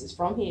Venus is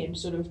from here, and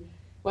sort of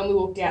when we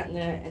walked out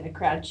and the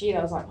crowd cheered,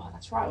 I was like, oh,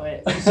 that's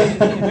right, we're sort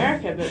of in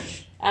America.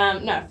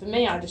 But no, for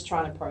me, I just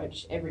try and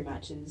approach every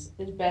match as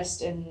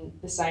best and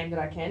the same that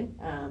I can.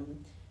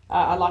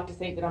 I like to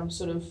think that I'm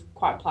sort of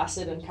quite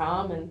placid and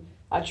calm, and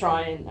I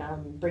try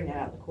and bring that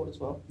out in the court as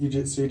well. So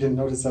you didn't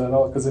notice that at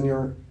all? Because in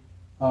your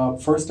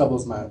first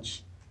doubles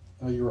match,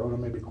 you were out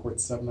on maybe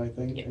court 7, I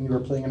think, and you were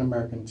playing an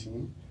American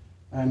team,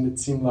 and it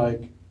seemed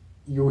like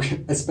you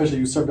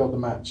served out the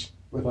match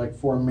with like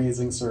 4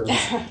 amazing serves.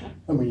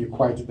 I mean, you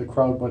quieted the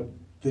crowd, but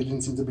they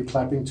didn't seem to be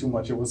clapping too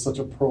much. It was such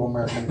a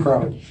pro-American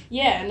crowd.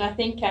 Yeah, and I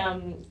think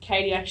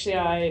Katie, actually,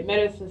 I met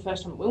her for the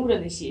first time at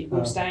Wimbledon this year. We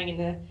were staying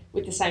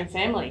with the same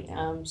family.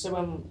 So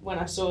when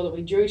I saw that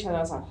we drew each other, I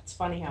was like, it's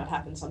funny how it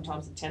happens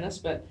sometimes in tennis.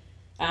 But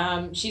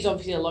she's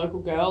obviously a local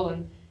girl,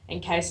 and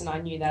Case and I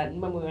knew that.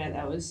 And when we went,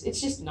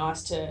 it's just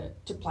nice to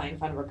play in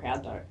front of a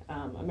crowd, though.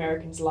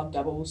 Americans love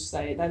doubles.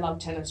 They love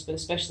tennis, but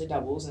especially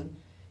doubles. And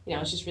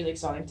it's just really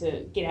exciting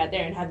to get out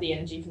there and have the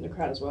energy from the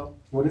crowd as well.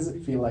 What does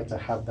it feel like to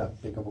have that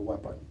big of a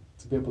weapon?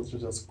 To be able to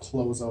just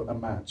close out a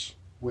match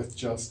with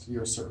just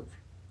your serve?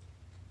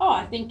 Oh,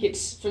 I think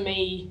it's, for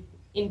me,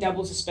 in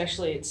doubles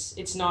especially,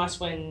 it's nice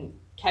when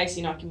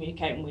Casey and I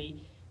communicate and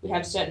we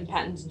have certain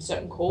patterns and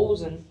certain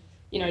calls, and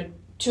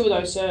 2 of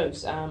those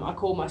serves I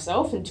call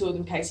myself, and 2 of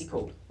them Casey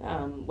called,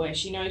 where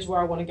she knows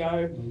where I want to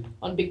go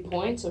on big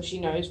points, or she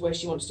knows where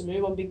she wants to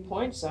move on big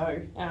points.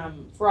 So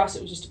for us,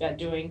 it was just about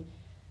doing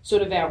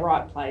sort of our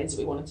right plays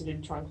that we wanted to do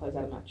to try and close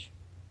out a match.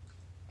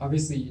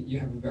 Obviously, you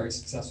have a very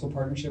successful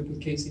partnership with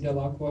Casey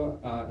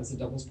Delacqua as a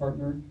doubles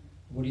partner.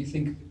 What do you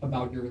think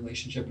about your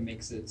relationship and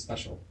makes it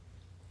special?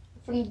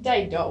 From the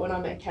day dot when I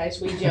met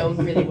Case, we gelled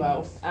really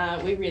well.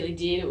 We really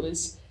did. It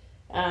was,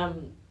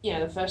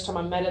 the first time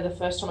I met her, the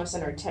first time I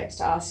sent her a text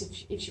to ask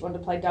if she wanted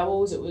to play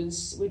doubles,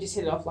 we just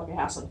hit it off like a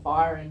house on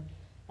fire. And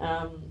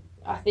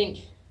I think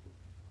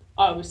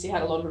I obviously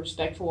had a lot of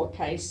respect for what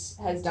Case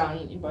has done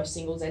in both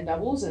singles and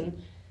doubles,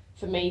 and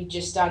for me,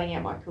 just starting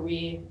out my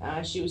career,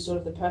 she was sort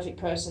of the perfect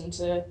person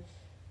to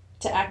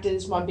act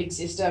as my big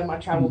sister, my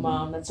travel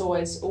mum. That's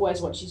always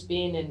what she's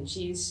been, and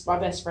she's my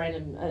best friend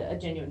and a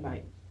genuine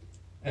mate.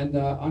 And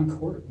on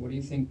court, what do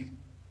you think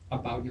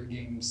about your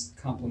games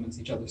complements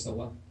each other so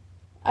well?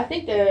 I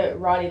think the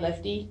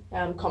righty-lefty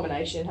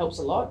combination helps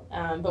a lot,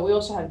 but we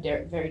also have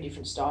very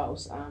different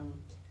styles,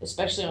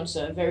 especially on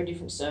serve, very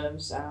different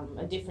serves,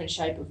 a different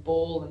shape of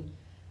ball, and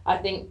I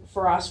think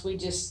for us,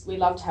 we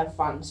love to have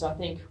fun, so I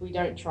think we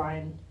don't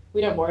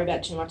worry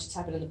about too much that's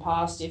happened in the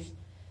past. If,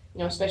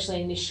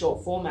 especially in this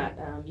short format,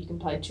 you can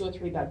play 2 or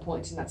 3 bad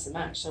points and that's the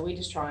match, so we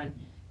just try and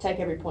take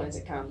every point as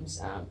it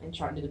comes and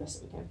try and do the best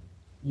that we can.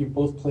 You've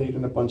both played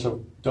in a bunch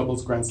of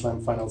doubles Grand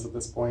Slam finals at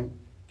this point.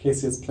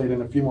 Casey has played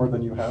in a few more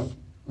than you have,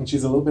 and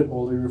she's a little bit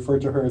older. You refer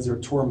to her as your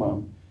tour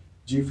mom.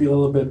 Do you feel a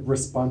little bit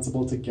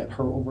responsible to get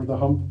her over the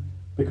hump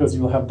because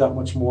you'll have that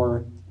much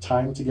more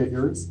time to get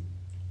yours?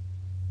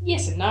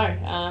 Yes and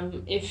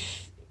no.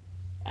 If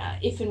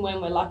and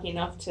when we're lucky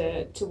enough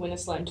to win a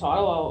slam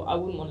title, I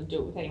wouldn't want to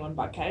do it with anyone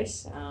but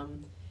Case.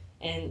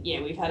 And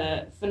yeah, we've had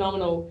a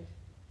phenomenal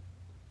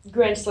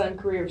Grand Slam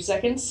career of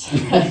seconds.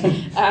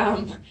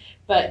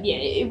 But yeah,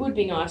 it would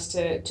be nice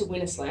to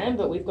win a slam,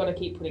 but we've got to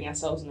keep putting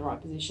ourselves in the right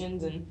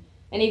positions. And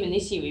even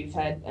this year, we've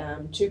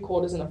had 2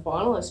 quarters and a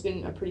final. It's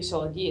been a pretty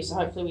solid year, so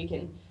hopefully we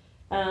can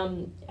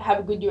have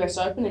a good US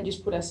Open and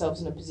just put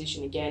ourselves in a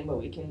position again where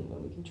we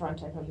can try and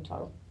take home the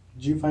title.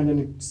 Do you find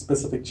any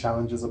specific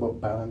challenges about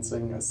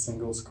balancing a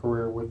singles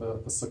career with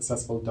a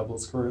successful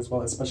doubles career as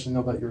well, especially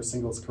now that your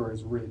singles career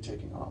is really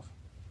taking off?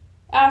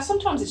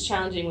 Sometimes it's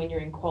challenging when you're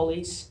in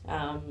qualies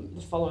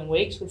the following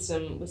weeks with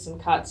some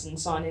cuts and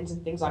sign-ins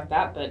and things like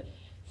that. But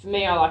for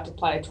me, I like to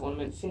play a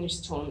tournament, finish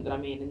the tournament that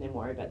I'm in, and then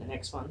worry about the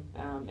next one.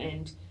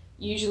 And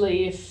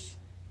usually, if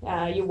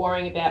you're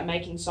worrying about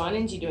making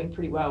sign-ins, you're doing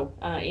pretty well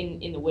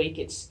in the week.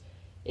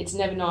 It's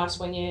never nice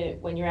when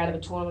you're out of a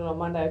tournament on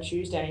Monday or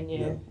Tuesday and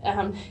you're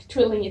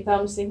twiddling your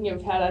thumbs thinking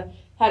of how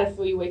to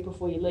fill your week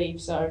before you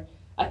leave. So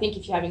I think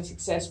if you're having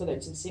success, whether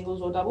it's in singles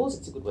or doubles,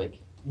 it's a good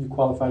week. You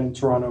qualified in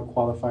Toronto,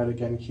 qualified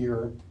again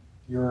here.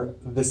 You're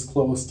this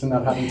close to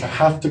not having to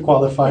have to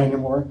qualify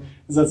anymore.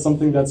 Is that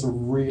something that's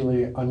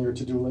really on your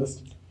to-do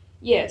list?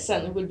 Yeah, it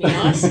certainly would be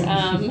nice.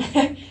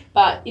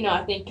 But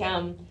I think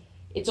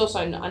it's also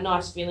a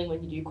nice feeling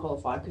when you do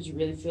qualify because you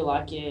really feel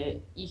like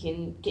you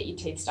can get your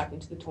teeth stuck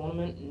into the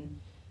tournament.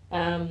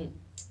 And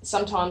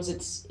sometimes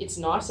it's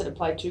nicer to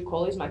play 2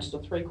 qualies matches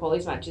or 3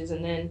 qualies matches,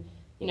 and then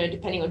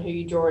depending on who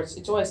you draw,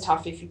 it's always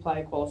tough if you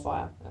play a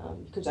qualifier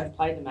because they've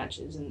played the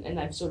matches and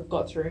they've sort of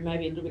got through,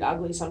 maybe a little bit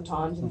ugly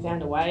sometimes and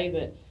found a way.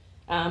 But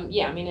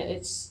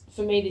it's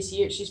for me this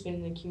year, it's just been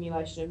an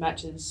accumulation of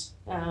matches,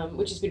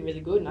 which has been really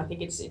good, and I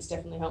think it's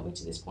definitely helped me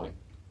to this point.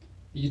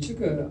 You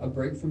took a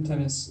break from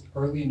tennis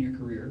early in your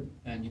career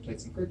and you played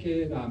some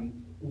cricket.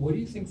 What do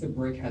you think the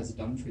break has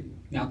done for you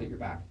now that you're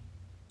back?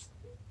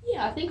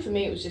 Yeah, I think for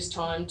me it was just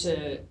time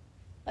to,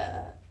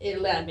 it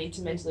allowed me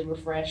to mentally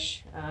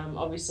refresh.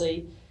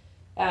 Obviously,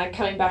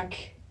 coming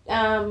back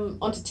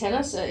into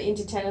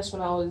tennis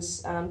when I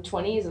was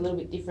 20 is a little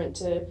bit different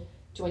to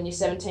when you're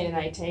 17 and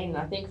 18. And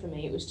I think for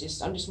me it was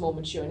just, I'm just more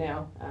mature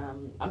now.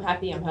 I'm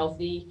happy, I'm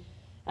healthy.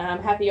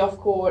 Happy off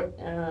court,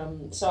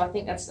 so I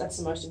think that's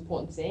the most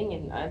important thing,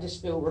 and I just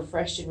feel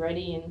refreshed and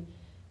ready, and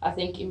I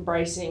think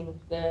embracing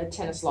the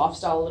tennis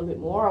lifestyle a little bit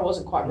more. I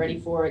wasn't quite ready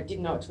for it,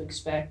 didn't know what to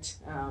expect,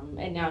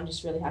 and now I'm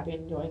just really happy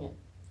and enjoying it.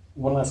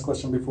 One last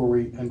question before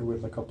we end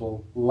with a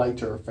couple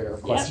lighter fair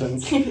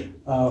questions.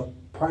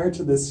 Prior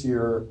to this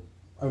year,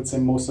 I would say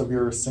most of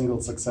your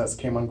single success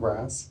came on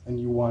grass,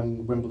 and you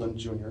won Wimbledon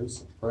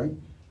Juniors, right?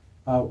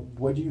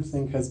 What do you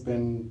think has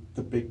been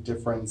the big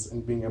difference in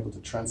being able to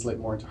translate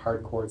more into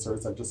hard courts, or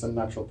is that just a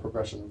natural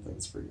progression of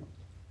things for you?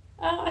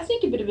 I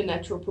think a bit of a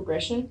natural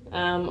progression.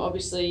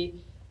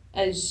 Obviously,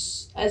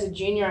 as a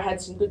junior, I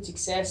had some good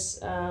success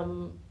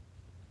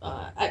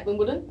at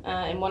Wimbledon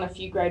and won a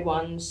few grade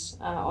 1s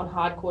on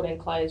hard court and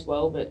clay as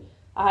well, but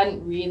I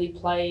hadn't really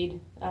played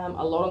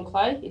a lot on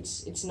clay.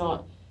 It's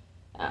not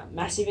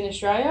massive in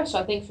Australia, so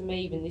I think for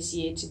me, even this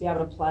year, to be able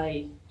to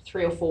play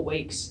 3 or 4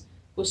 weeks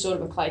was sort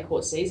of a clay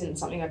court season,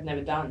 something I've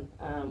never done,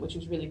 which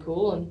was really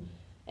cool.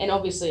 And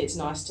obviously it's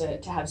nice to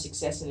have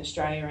success in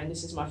Australia, and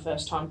this is my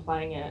first time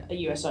playing a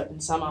US Open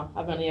summer.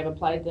 I've only ever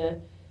played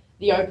the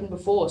Open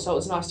before, so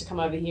it's nice to come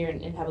over here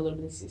and have a little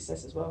bit of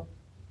success as well.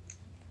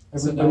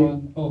 So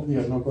go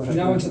ahead.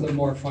 Now into the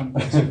more fun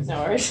questions.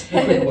 No worries.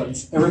 The quick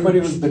ones.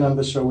 Everybody who's been on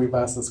the show, we've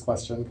asked this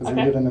question because we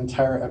did an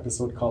entire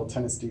episode called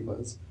Tennis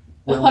Divas.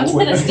 Where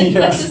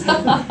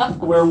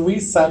we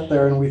sat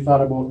there and we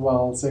thought about,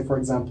 well, say for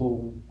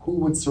example, who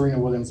would Serena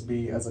Williams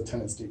be as a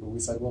tennis diva? We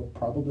said, well,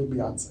 probably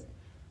Beyonce,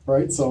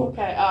 right? So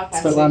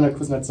Svetlana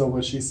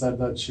Kuznetsova, she said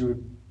that she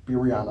would be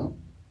Rihanna.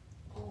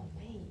 Oh,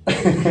 me.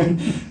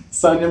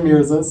 Sonia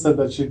Mirza said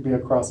that she'd be a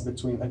cross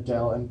between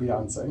Adele and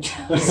Beyonce.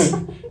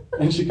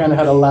 And she kind of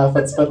had a laugh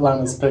at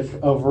Svetlana's pick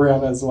of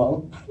Rihanna as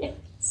well.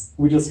 Yes.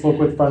 We just spoke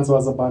with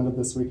Françoise Abanda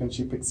this week and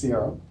she picked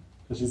Ciara.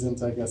 She's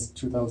into, I guess,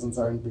 2000s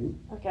R&B.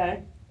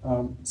 Okay.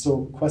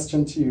 So,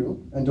 question to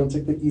you, and don't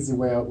take the easy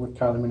way out with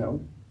Kylie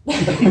Minogue.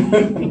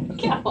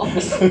 Come on.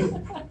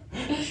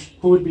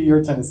 Who would be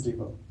your tennis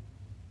diva?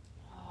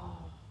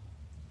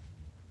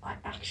 I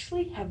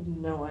actually have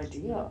no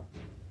idea.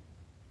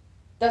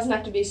 Doesn't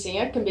have to be a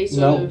singer, it can be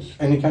sort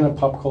of... any kind of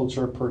pop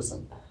culture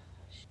person.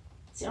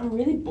 See, I'm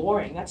really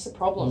boring. That's the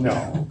problem.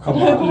 No, come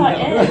But on. I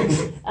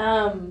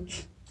am.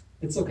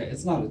 It's okay.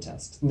 It's not a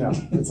test. No,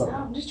 it's all right.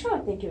 I'm just trying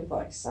to think of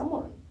like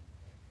someone.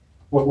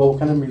 What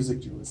kind of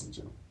music do you listen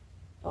to?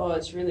 Oh,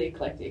 it's really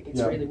eclectic. It's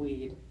Yeah. really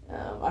weird.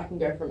 I can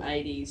go from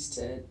 80s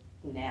to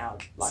now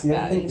like See,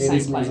 that I think in the same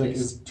 80s music playlist.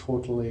 is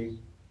totally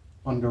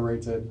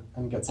underrated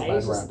and gets a 80s bad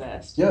is the rap.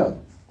 best. Yeah.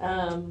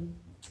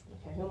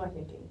 Okay, who am I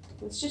thinking?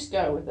 Let's just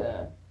go with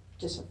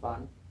just for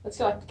fun. Let's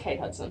go like Kate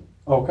Hudson.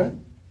 Okay.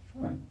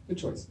 All right, good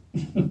choice.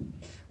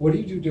 What do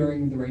you do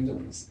during the rain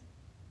delays?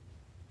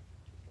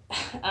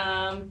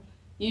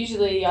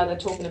 Usually either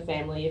talking to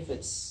family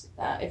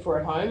if we're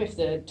at home, if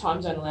the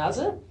time zone allows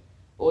it,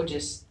 or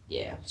just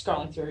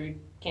scrolling through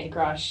Candy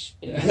Crush,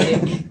 bit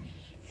of music.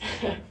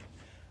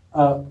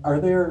 Are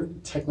there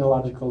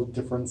technological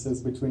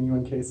differences between you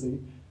and Casey?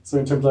 So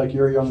in terms of like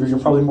you're younger, you're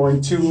probably more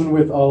in tune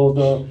with all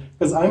the,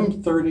 because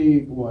I'm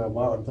 30,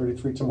 well, I'm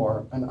 33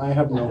 tomorrow, and I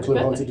have no clue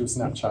how to do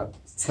Snapchat.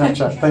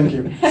 Snapchat, thank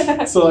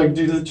you. So like,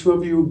 do the two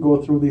of you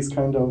go through these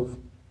kind of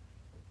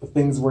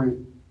things where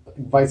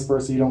vice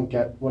versa, you don't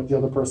get what the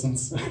other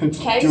person's doing?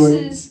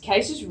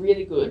 Case is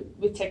really good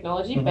with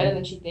technology, Mhm. better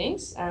than she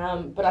thinks.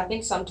 But I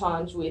think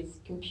sometimes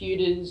with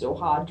computers or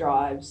hard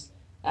drives,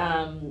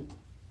 I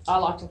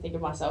like to think of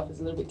myself as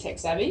a little bit tech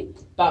savvy.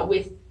 But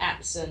with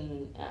apps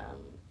and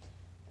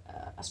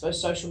I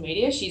suppose social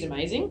media, she's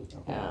amazing.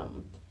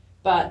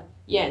 But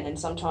yeah, and then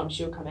sometimes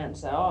she'll come out and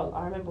say, "Oh,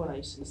 I remember when I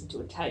used to listen to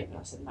a tape," and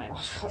I said, "Mate,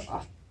 I don't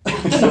know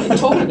what you're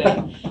talking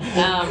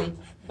about."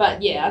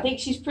 But yeah, I think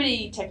she's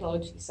pretty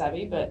technologically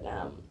savvy. But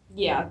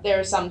yeah, there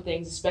are some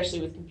things, especially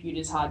with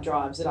computers, hard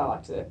drives, that I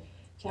like to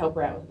help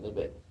her out with a little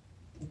bit.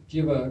 Do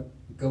you have a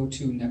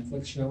go-to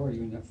Netflix show? Are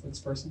you a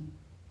Netflix person?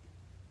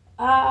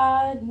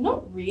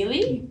 Not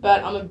really,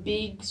 but I'm a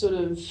big sort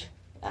of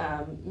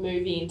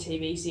movie and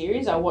TV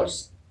series. I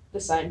watch the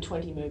same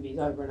 20 movies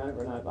over and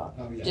over and over.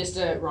 Oh, yeah. Just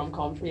a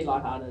rom-com, pretty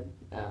lighthearted,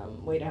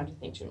 where you don't have to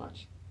think too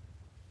much.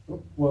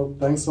 Well,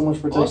 thanks so much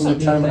for taking Awesome.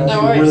 the time. No Ash.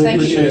 We worries, really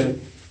thank you. appreciate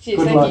it. Cheers,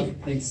 Good thank luck. you.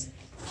 Thanks.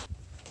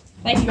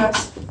 Thank you,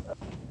 guys.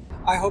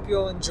 I hope you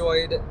all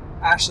enjoyed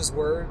Ash's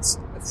words.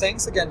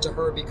 Thanks again to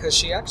her because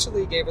she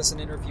actually gave us an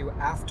interview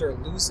after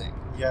losing,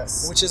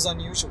 Yes. which is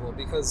unusual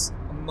because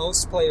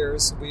most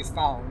players we've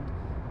found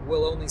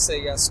will only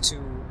say yes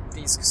to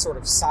these sort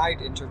of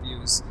side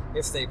interviews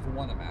if they've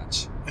won a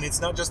match. And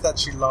it's not just that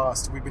she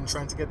lost. We've been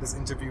trying to get this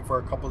interview for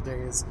a couple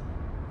days.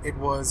 It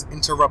was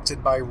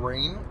interrupted by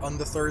rain on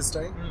the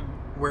Thursday,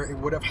 where it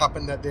would have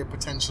happened that day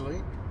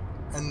potentially.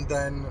 And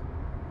then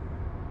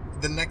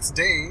the next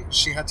day,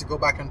 she had to go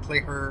back and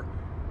play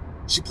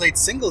she played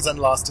singles and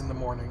lost in the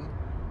morning.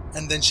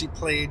 And then she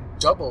played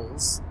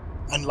doubles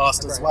and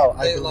lost as well,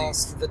 I They believe.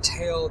 lost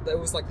that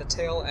was like the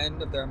tail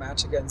end of their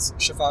match against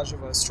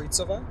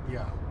Shafazova-Stritsova,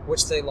 Yeah.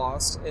 which they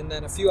lost. And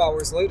then a few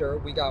hours later,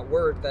 we got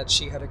word that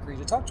she had agreed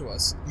to talk to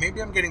us.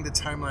 Maybe I'm getting the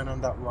timeline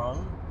on that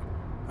wrong.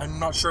 I'm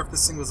not sure if the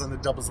singles and the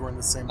doubles were in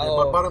the same day.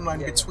 Oh, But bottom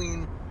line,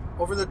 yeah.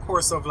 over the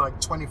course of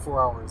like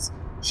 24 hours,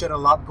 she had a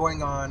lot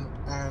going on,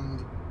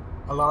 and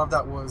a lot of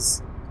that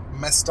was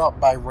messed up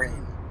by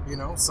rain,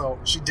 So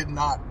she did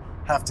not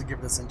have to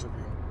give this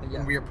interview, Yeah.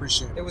 and we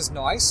appreciate It it. was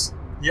nice.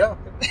 Yeah.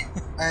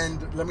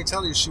 And let me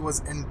tell you, she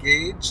was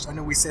engaged. I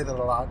know we say that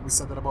a lot. We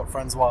said that about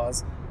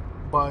Francoise.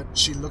 But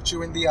she looked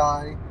you in the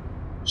eye.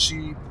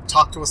 She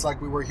talked to us like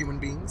we were human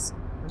beings.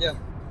 Yeah.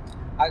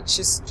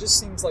 She just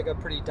seems like a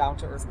pretty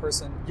down-to-earth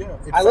person. Yeah.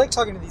 I like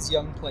talking to these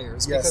young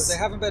players Yes. because they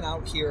haven't been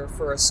out here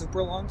for a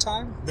super long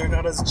time. They're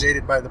not as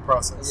jaded by the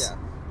process. Yeah.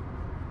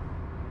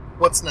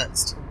 What's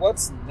next?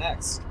 What's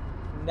next?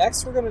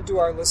 Next, we're going to do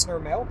our listener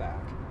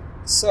mailbag.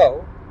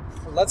 So,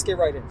 let's get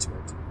right into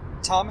it.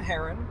 Tom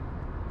Heron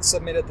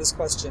submitted this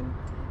question.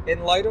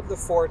 In light of the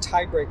 4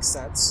 tiebreak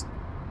sets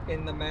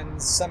in the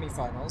men's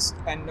semifinals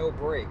and no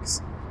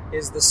breaks,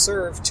 is the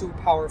serve too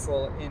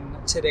powerful in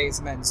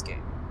today's men's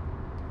game?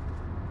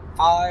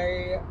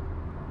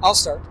 I'll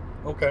start.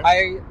 Okay.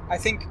 I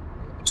think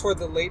toward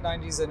the late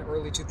 90s and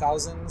early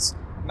 2000s,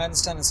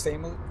 men's tennis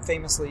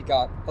famously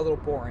got a little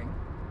boring.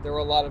 There were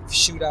a lot of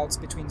shootouts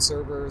between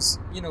servers,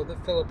 the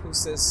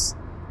Philippoussis,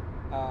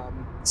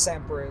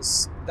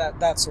 Sampras,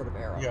 that sort of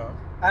era. Yeah.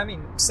 I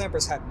mean,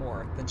 Sampras had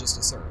more than just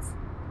a serve,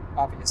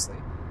 obviously.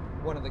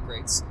 One of the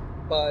greats.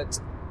 But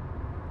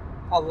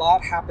a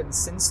lot happened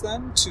since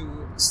then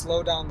to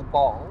slow down the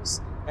balls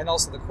and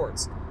also the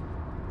courts.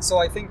 So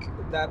I think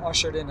that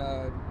ushered in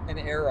an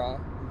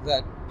era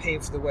that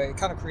paved the way,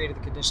 kind of created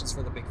the conditions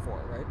for the Big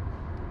Four, right?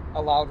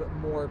 Allowed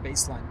more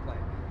baseline play.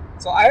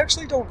 So I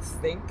actually don't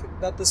think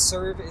that the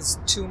serve is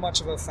too much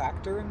of a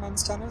factor in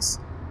men's tennis,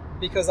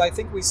 because I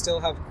think we still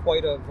have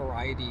quite a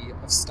variety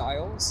of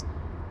styles.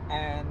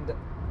 And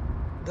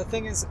the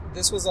thing is,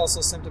 this was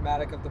also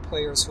symptomatic of the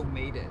players who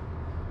made it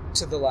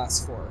to the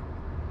last 4.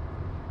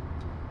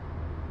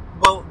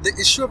 Well, the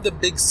issue of the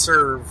big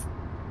serve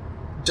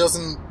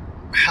doesn't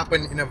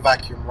happen in a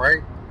vacuum,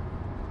 right?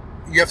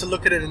 You have to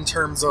look at it in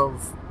terms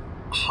of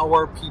how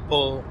are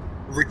people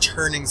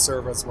returning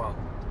serve as well.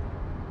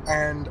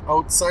 And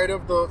outside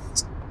of the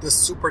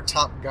super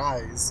top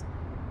guys,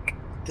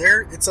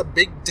 it's a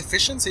big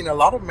deficiency in a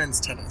lot of men's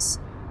tennis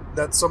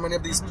that so many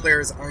of these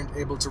players aren't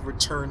able to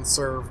return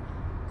serve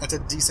at a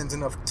decent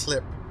enough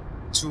clip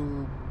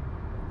to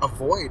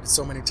avoid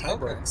so many tie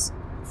breaks.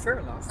 Fair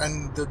enough.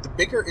 And the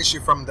bigger issue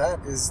from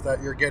that is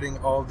that you're getting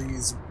all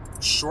these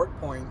short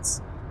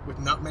points with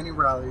not many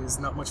rallies,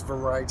 not much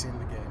variety in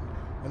the game.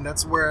 And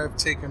that's where I've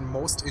taken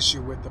most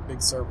issue with the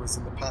big servers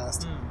in the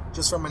past.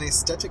 Just from an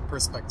aesthetic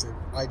perspective,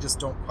 I just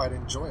don't quite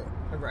enjoy it.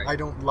 Right. I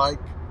don't like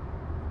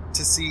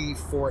to see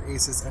 4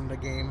 aces end a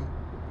game.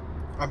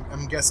 I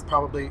guess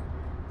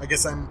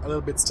I'm a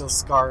little bit still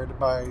scarred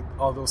by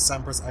all those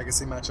Sampras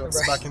Agassi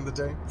matchups back in the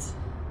day.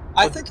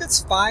 I think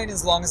it's fine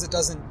as long as it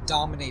doesn't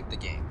dominate the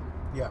game.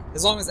 Yeah.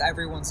 As long as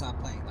everyone's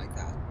not playing like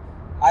that.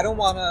 I don't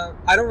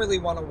really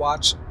want to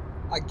watch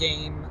a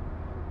game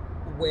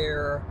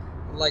where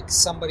like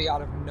somebody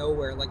out of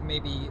nowhere, like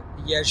maybe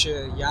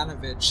Jerzy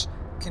Janowicz,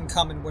 can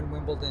come and win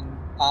Wimbledon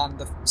on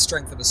the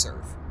strength of a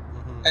serve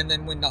and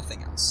then win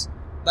nothing else.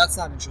 That's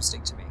not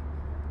interesting to me.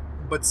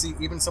 But see,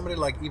 even somebody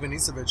like Ivan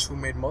Isavic, who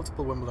made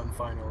multiple Wimbledon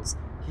finals,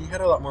 he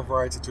had a lot more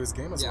variety to his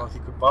game as well. He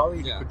could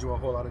volley, he could do a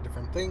whole lot of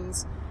different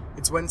things.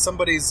 It's when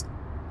somebody's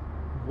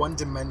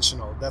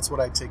one-dimensional, that's what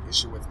I take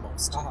issue with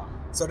most. So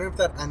I don't know if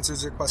that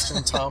answers your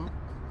question, Tom.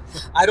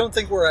 I don't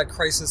think we're at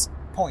crisis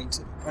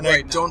point. And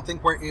I don't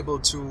think we're able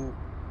to,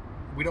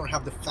 we don't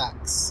have the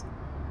facts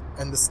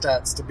and the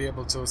stats to be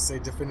able to say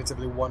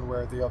definitively one way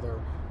or the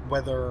other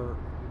whether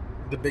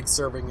the big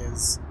serving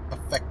is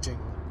affecting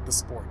the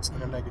sport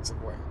in a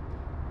negative way.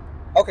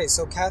 Okay,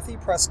 so Kathy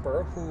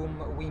Presper,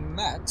 whom we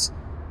met,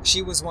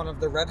 she was one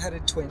of the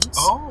redheaded twins.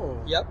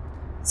 Oh. Yep.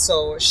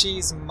 So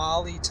she's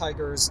Molly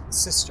Tiger's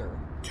sister.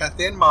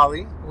 Kathy and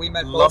Molly. We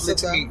met both Lovely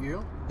of them. to meet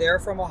you. They're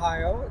from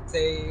Ohio.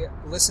 They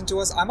listen to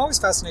us. I'm always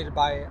fascinated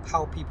by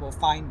how people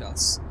find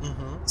us.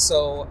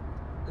 So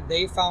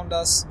they found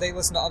us. They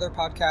listened to other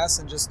podcasts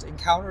and just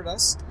encountered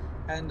us.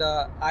 And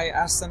I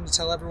asked them to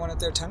tell everyone at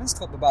their tennis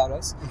club about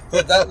us.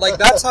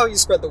 That's how you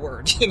spread the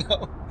word, you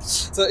know?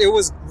 So it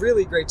was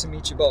really great to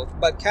meet you both.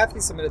 But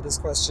Kathy submitted this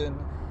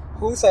question.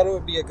 Who thought it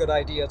would be a good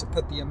idea to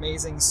put the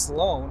amazing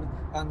Sloane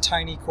on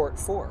Tiny Court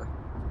 4?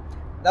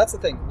 That's the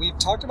thing. We've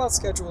talked about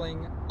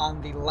scheduling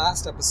on the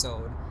last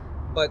episode,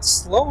 but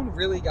Sloane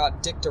really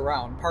got dicked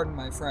around, pardon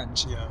my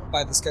French,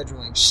 by the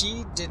scheduling.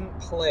 She didn't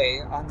play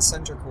on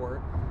center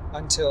court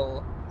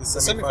until the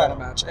semifinal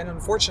match, and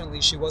unfortunately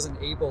she wasn't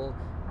able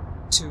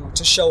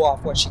to show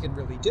off what she can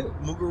really do.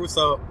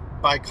 Muguruza,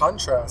 by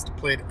contrast,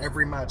 played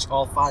every match,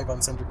 all 5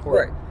 on center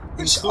court. Right.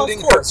 Including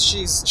of course,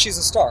 she's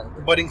a star.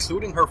 But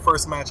including her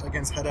first match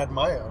against Haddad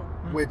Maia,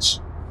 which,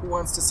 who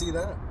wants to see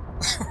that?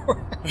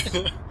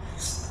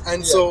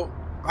 And so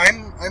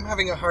I'm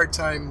having a hard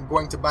time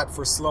going to bat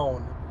for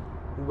Sloane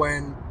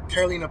when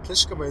Karolina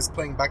Pliskova is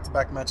playing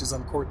back-to-back matches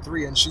on court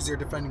 3 and she's your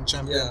defending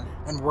champion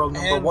and world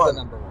number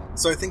one.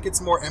 So I think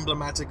it's more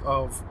emblematic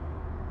of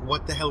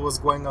what the hell was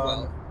going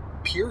on,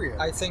 period.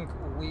 I think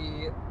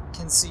we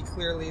can see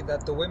clearly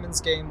that the women's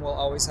game will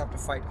always have to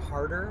fight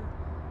harder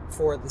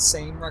for the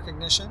same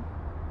recognition,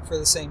 for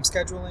the same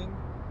scheduling,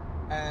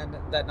 and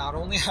that not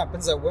only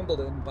happens at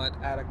Wimbledon, but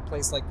at a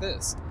place like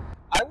this.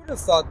 I would have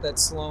thought that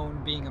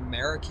Sloane, being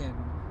American,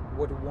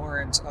 would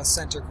warrant a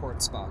center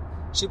court spot.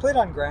 She played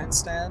on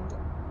grandstand,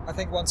 I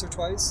think once or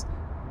twice,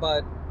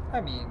 but,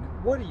 I mean,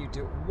 what are you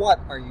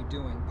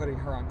doing putting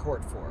her on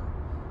court for?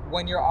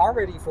 When you're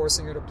already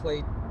forcing her to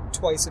play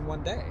twice in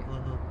one day.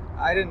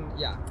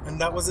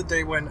 And that was a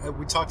day when,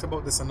 we talked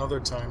about this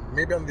another time,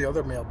 maybe on the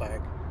other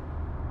mailbag,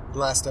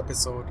 last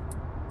episode.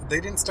 They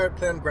didn't start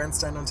playing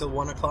grandstand until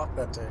 1 o'clock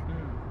that day.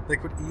 They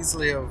could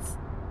easily have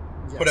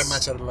put a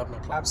match at 11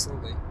 o'clock.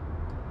 Absolutely.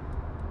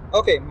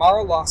 Okay,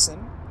 Mara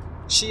Lawson,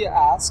 she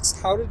asks,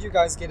 how did you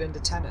guys get into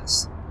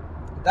tennis?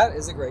 That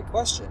is a great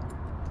question.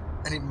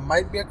 And it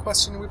might be a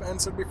question we've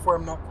answered before,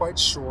 I'm not quite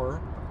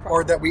sure.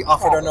 Or that we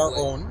offered on our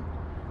own.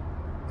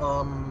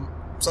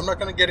 So I'm not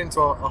going to get into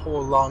a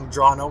whole long,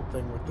 drawn-out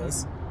thing with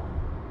this.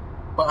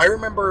 But I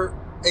remember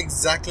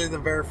exactly the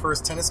very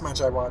first tennis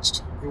match I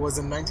watched. It was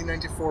in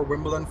 1994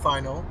 Wimbledon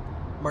final.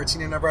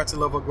 Martina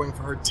Navratilova going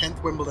for her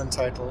 10th Wimbledon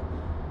title.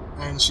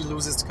 And she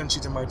loses to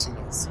Conchita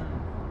Martinez.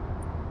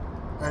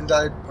 And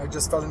I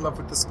just fell in love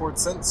with the sport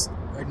since.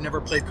 I'd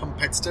never played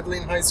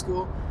competitively in high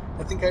school.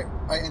 I think I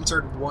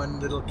entered one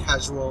little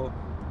casual,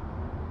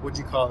 what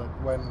do you call it,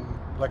 when,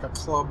 like a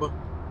club.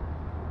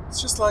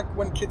 It's just like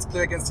when kids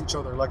play against each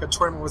other, like a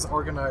tournament was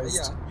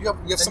organized. You have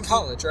in something,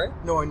 college, right?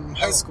 No, in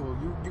high school.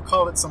 You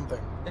call it something.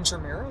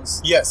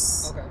 Intramurals?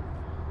 Yes. Okay.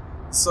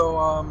 So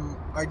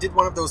I did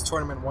one of those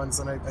tournament once,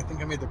 and I think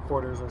I made the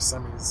quarters or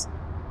semis.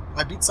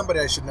 I beat somebody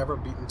I should never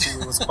have beaten too.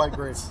 It was quite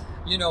great.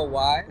 You know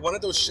why? One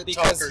of those shit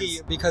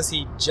talkers. Because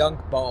he junk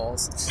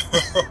balls.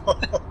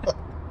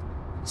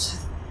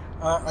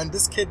 And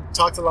this kid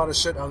talked a lot of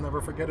shit. I'll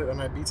never forget it,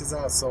 and I beat his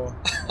ass. So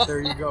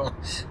there you go.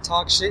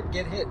 Talk shit,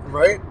 get hit.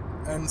 Right?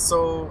 And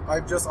so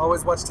I've just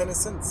always watched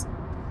tennis since.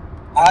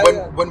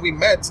 When we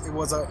met, it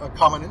was a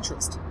common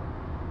interest.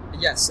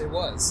 Yes, it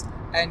was.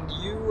 And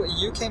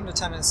you came to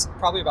tennis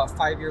probably about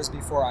 5 years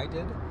before I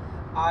did.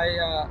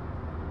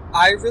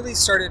 I really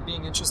started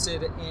being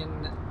interested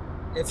in,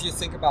 if you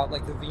think about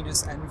like the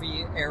Venus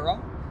Envy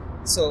era,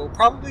 so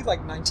probably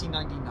like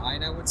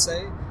 1999, I would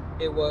say.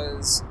 It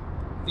was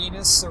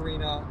Venus,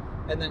 Serena,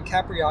 and then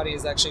Capriati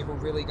is actually who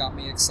really got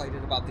me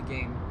excited about the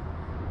game.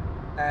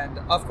 And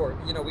of course,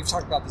 you know, we've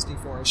talked about this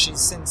before. She's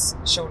since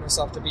shown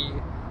herself to be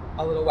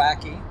a little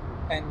wacky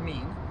and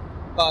mean,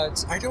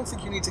 but I don't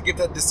think you need to give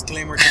that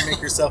disclaimer to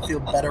make yourself feel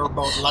better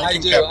about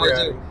liking Capriati.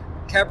 I do.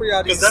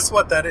 Capriati, because that's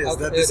what that is.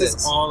 Okay, that this is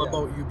is all yeah.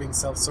 about you being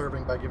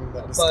self-serving by giving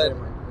that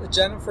disclaimer. But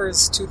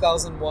Jennifer's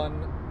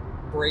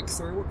 2001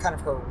 breakthrough, kind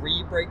of her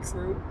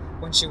re-breakthrough,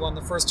 when she won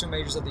the first 2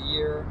 majors of the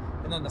year,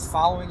 and then the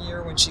following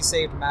year when she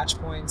saved match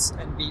points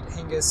and beat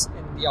Hingis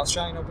in the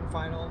Australian Open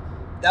final,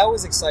 that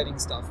was exciting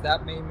stuff.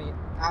 That made me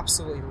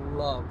absolutely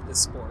love the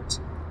sport.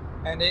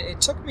 And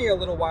it took me a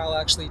little while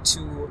actually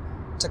to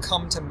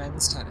come to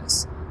men's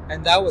tennis,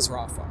 and that was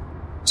Rafa.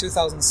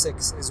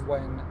 2006 is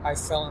when I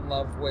fell in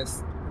love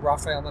with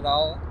Rafael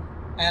Nadal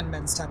and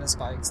men's tennis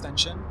by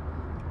extension.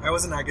 I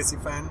was an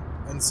Agassi fan,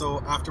 and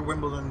so after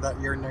Wimbledon that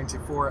year in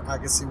 '94,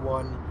 Agassi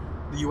won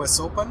the US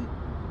Open.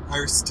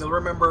 I still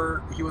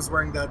remember he was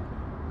wearing that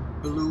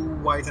blue,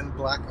 white, and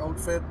black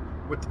outfit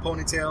with the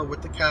ponytail,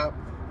 with the cap,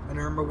 and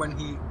I remember when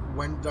he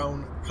went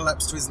down,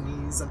 collapsed to his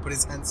knees, and put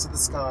his hands to the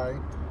sky.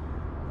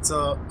 It's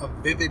a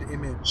vivid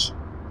image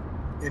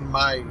in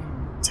my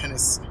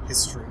tennis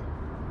history.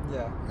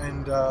 Yeah.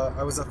 And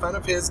I was a fan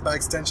of his, by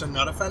extension,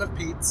 not a fan of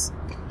Pete's.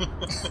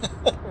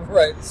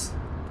 Right.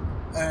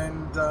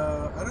 And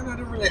I don't know, I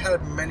didn't really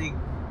have many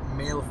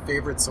male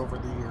favorites over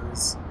the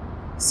years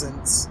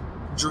since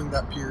during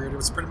that period. It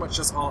was pretty much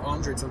just all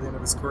Andre till the end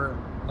of his career.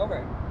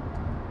 Okay.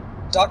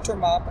 Dr.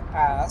 Mop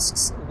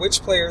asks,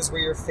 which players were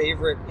your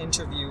favorite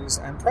interviews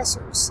and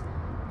pressers?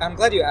 I'm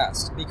glad you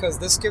asked, because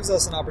this gives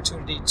us an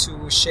opportunity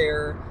to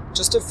share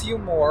just a few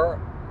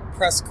more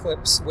press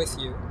clips with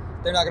you.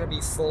 They're not going to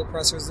be full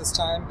pressers this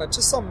time, but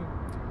just some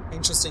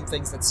interesting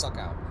things that stuck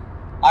out.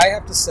 I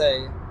have to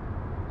say,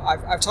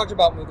 I've talked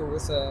about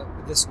Muguruza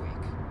this week,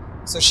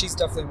 so she's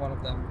definitely one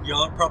of them.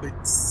 Y'all are probably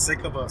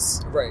sick of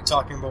us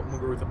talking about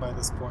Muguruza by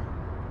this point.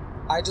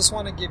 I just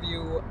want to give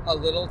you a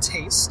little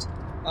taste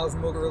of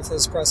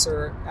Muguruza's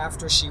presser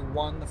after she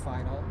won the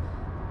final.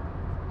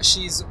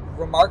 She's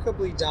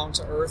remarkably down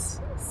to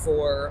earth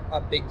for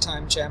a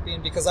big-time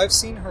champion, because I've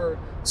seen her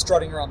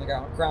strutting around the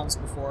grounds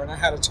before, and I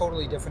had a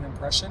totally different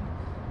impression.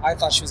 I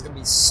thought she was going to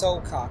be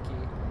so cocky,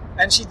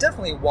 and she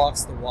definitely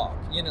walks the walk.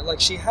 You know, like,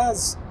 she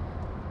has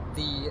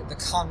the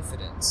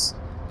confidence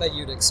that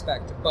you'd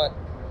expect, but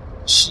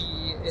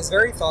she is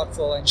very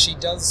thoughtful, and she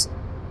does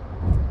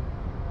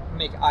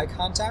make eye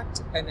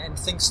contact and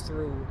thinks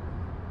through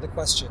the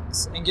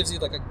questions and gives you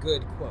like a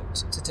good quote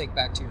to take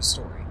back to your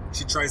story.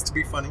 She tries to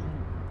be funny.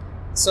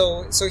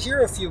 So here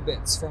are a few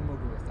bits from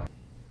Muguruza.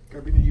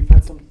 Garbina, you've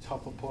had some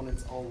tough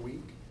opponents all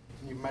week,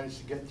 and you've managed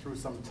to get through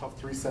some tough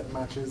 3-set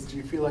matches. Do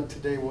you feel like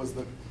today was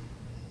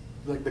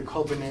the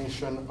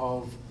culmination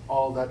of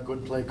all that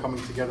good play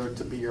coming together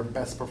to be your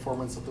best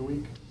performance of the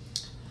week?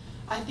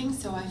 I think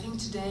so. I think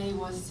today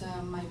was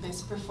my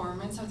best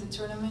performance of the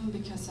tournament,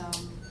 because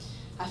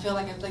I feel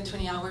like I played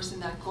 20 hours in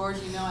that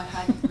court. You know, I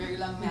had very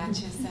long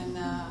matches,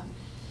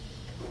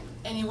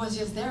 and it was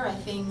just there. I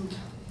think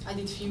I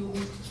did few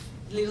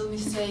little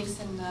mistakes,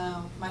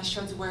 and my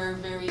shots were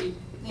very,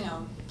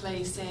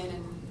 placed,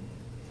 and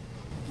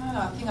I don't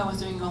know, I think I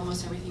was doing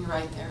almost everything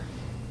right there.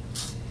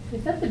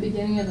 If at the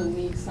beginning of the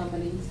week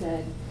somebody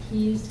said,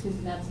 keys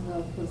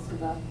Kuznetsov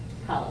Pliskova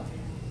Halep,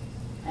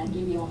 and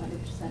give you a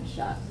 100%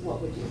 shot,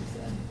 what would you have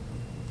said?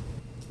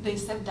 They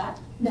said that?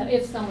 No,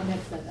 if someone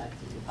had said that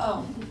to you.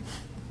 Oh.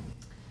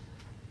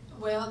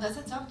 Well, that's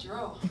a tough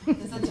draw.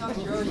 That's a tough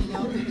draw,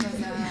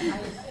 because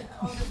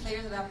all the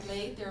players that I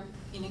played, they're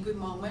in a good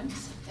moment,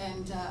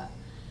 and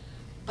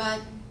but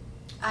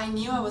I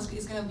knew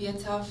it's going to be a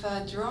tough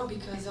draw,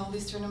 because all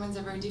these tournaments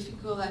are very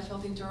difficult. I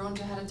felt in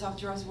Toronto had a tough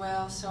draw as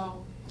well,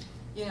 so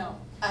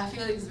I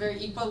feel it's very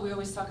equal. We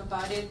always talk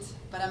about it,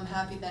 but I'm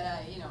happy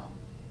that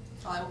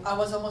I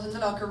was almost in the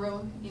locker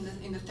room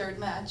in the third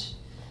match.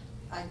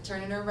 I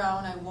turned it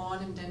around, I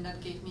won, and then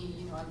that gave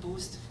me, a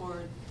boost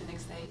for the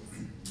next day.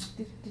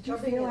 Did you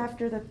feel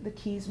after the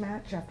Keys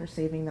match, after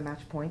saving the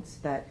match points,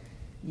 that,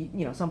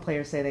 some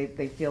players say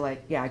they feel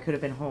like, I could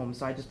have been home,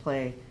 so I just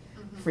play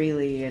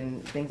freely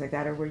and things like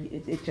that, or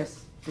it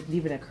just didn't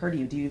even occur to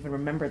you? Do you even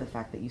remember the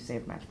fact that you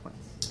saved match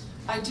points?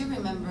 I do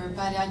remember,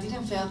 but I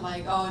didn't feel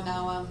like,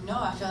 no,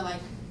 I felt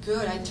like,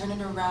 good, I turned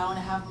it around,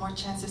 I have more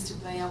chances to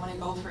play, I want to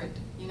go for it.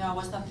 I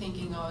was not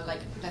thinking,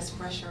 less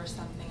pressure or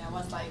something. I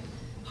was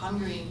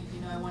hungry,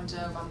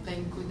 I'm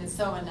playing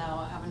Kuznetsova now,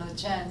 I have another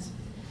chance.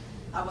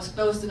 I was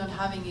close to not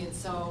having it,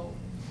 so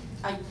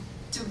I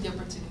took the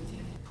opportunity,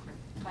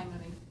 finally.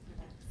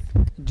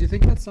 Do you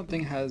think that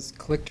something has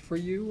clicked for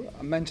you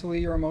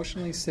mentally or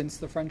emotionally since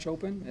the French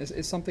Open?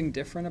 Is something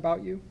different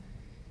about you?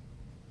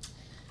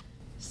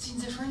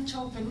 Since the French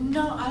Open,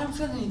 no, I don't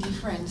feel any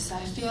difference.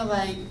 I feel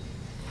like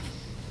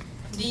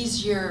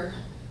this year,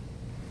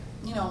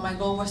 my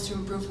goal was to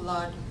improve a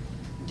lot.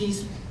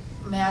 This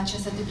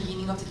matches at the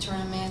beginning of the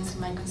tournaments,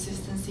 my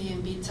consistency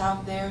and be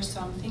tough there.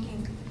 So I'm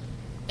thinking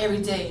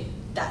every day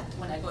that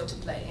when I go to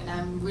play, and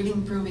I'm really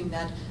improving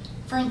that.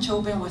 French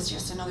Open was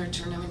just another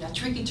tournament, a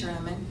tricky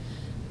tournament,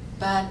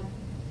 but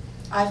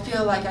I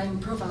feel like I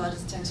improve a lot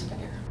as a tennis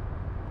player.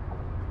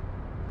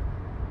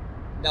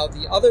 Now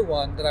the other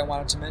one that I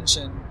wanted to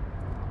mention,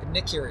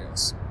 Nick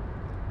Kyrgios.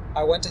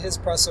 I went to his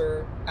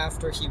presser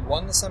after he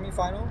won the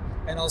semifinal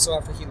and also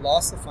after he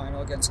lost the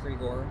final against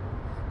Grigor.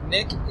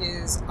 Nick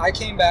is, I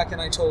came back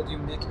and I told you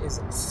Nick is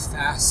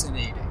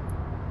fascinating.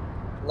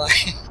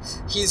 Like,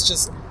 he's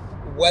just,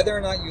 whether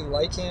or not you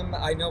like him,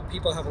 I know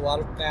people have a lot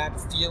of bad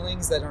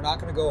feelings that are not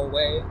going to go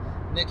away.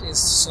 Nick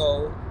is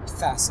so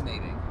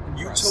fascinating.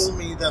 You told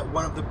me that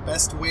one of the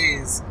best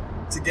ways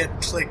to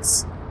get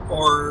clicks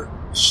or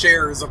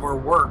shares of our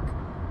work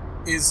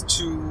is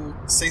to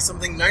say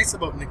something nice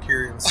about Nick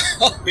Kyrgios.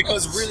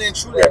 Because really and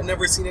truly, I've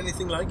never seen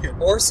anything like it.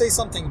 Or say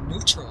something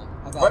neutral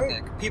about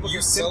Nick. People you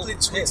get simply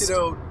so tweeted pissed.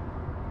 out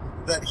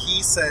that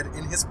he said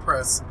in his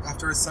press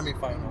after his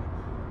semifinal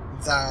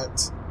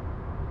that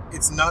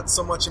it's not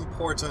so much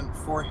important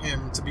for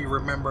him to be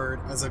remembered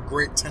as a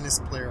great tennis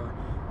player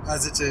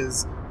as it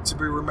is to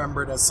be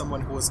remembered as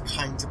someone who was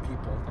kind to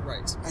people.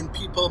 Right. And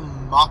people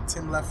mocked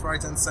him left,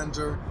 right, and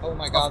center. Oh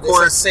my God! Of They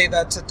course, said, say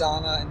that to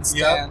Donna and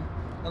Stan.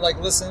 And like,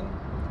 listen,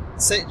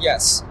 say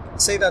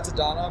that to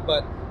Donna,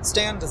 but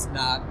Stan does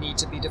not need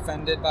to be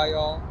defended by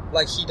y'all.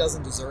 Like, he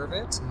doesn't deserve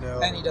it,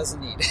 and he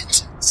doesn't need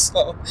it.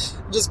 So,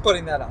 I'm just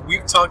putting that out.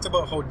 We've talked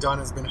about how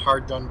Donna's been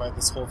hard done by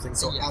this whole thing,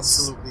 so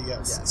absolutely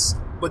yes.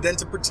 But then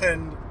to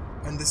pretend,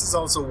 and this is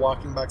also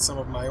walking back some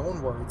of my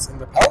own words in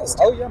the past.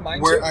 Oh yeah,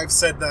 mine where too. I've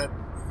said that,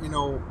 you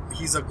know,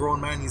 he's a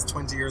grown man, he's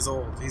 20 years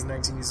old, he's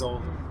 19 years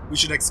old. We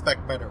should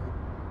expect better.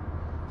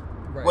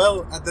 Right.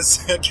 Well, I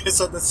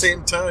guess at the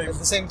same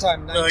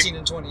time, 19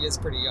 and 20 is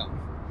pretty young.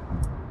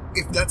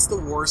 If that's the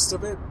worst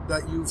of it,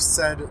 that you've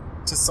said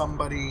to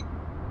somebody,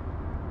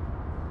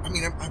 I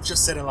mean, I've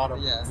just said a lot of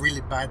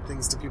really bad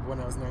things to people when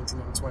I was 19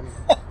 and 20.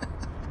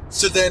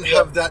 To then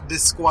have that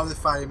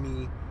disqualify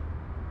me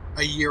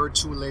a year or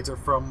two later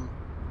from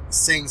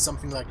saying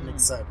something like Nick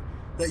said.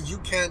 That you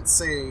can't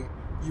say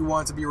you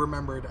want to be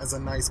remembered as a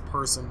nice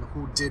person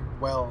who did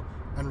well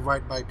and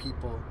right by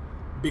people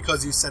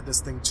because you said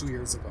this thing 2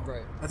 years ago.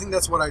 Right. I think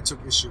that's what I took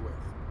issue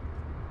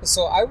with.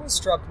 So I was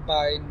struck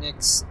by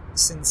Nick's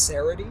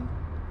sincerity.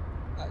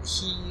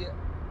 He's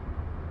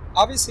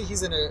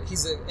in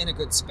a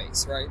good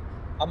space, right?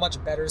 A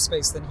much better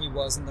space than he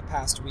was in the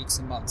past weeks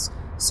and months.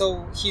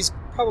 So he's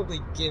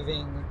probably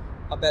giving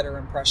a better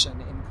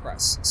impression in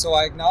press. So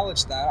I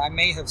acknowledge that. I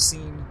may have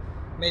seen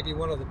maybe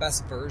one of the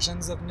best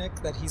versions of Nick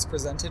that he's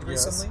presented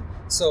recently.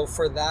 So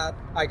for that,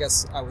 I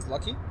guess I was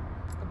lucky.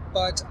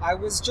 But I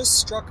was just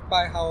struck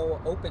by how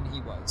open he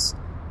was.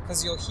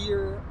 Because you'll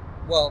hear,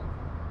 well,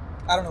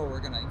 I don't know what we're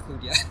going to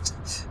include yet.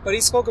 But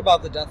he spoke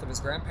about the death of his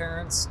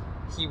grandparents.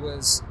 He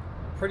was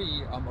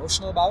pretty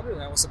emotional about it,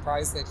 and I was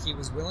surprised that he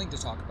was willing to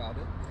talk about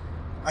it.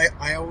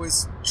 I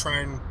always try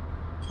and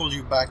pull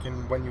you back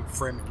in when you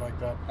frame it like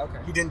that. Okay.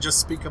 He didn't just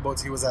speak about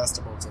it, he was asked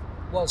about it.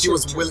 Well, he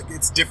was willing.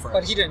 It's different.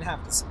 But he didn't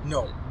have to speak.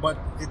 No, but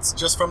it's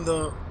just from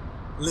the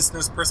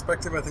listener's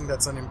perspective, I think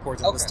that's an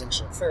important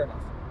distinction. Fair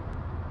enough.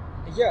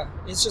 Yeah,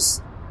 it's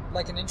just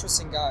like an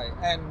interesting guy.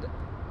 And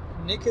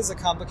Nick is a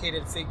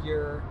complicated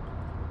figure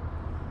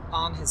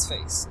on his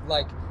face.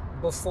 Like,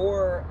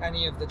 before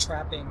any of the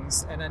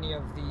trappings and any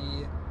of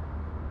the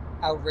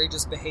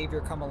outrageous behavior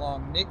come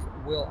along, Nick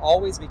will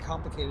always be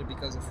complicated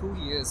because of who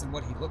he is and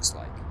what he looks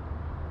like.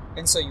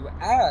 And so you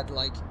add,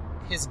 like,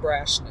 his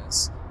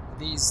brashness,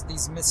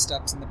 these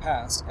missteps in the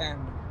past,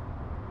 and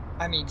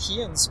I mean,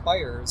 he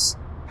inspires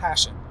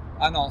passion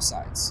on all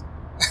sides.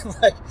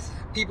 Like,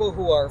 people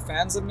who are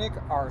fans of Nick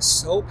are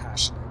so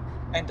passionate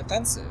and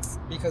defensive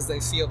because they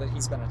feel that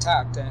he's been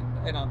attacked,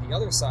 and on the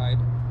other side,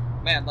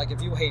 man, like,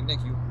 if you hate Nick,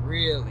 you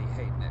really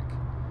hate Nick,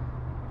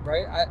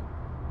 right?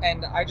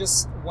 I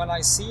just, when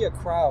I see a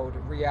crowd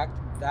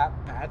react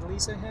that badly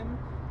to him,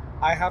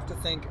 I have to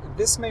think,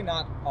 this may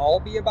not all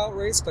be about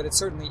race, but it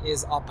certainly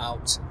is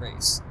about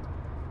race,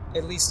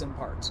 at least in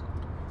part.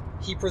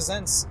 He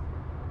presents,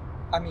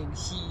 I mean,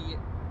 he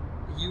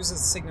uses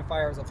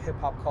signifiers of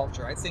hip-hop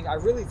culture. I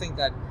really think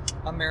that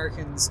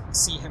Americans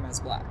see him as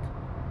black.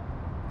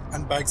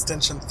 And by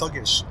extension,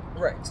 thuggish.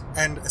 Right.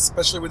 And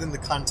especially within the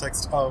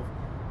context of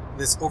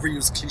this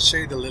overused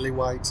cliche, the lily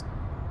white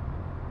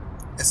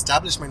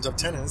establishment of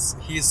tennis,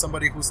 he is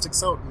somebody who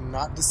sticks out,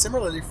 not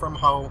dissimilarly from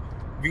how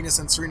Venus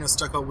and Serena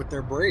stuck out with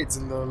their braids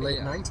in the late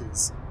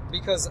 90s.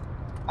 Because,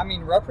 I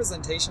mean,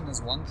 representation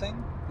is one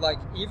thing. Like,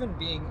 even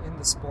being in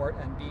the sport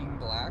and being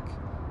black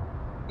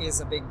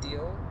is a big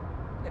deal,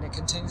 and it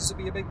continues to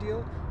be a big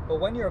deal. But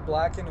when you're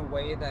black in a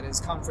way that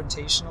is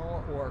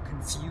confrontational or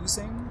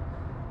confusing,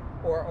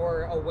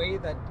 or a way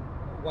that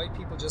white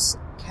people just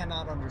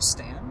cannot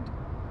understand,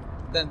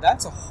 then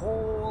that's a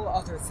whole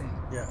other thing.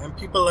 Yeah, and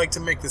people like to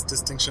make this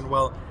distinction.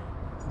 Well,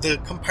 the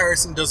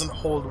comparison doesn't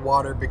hold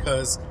water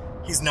because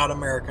he's not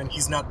American,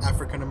 he's not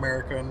African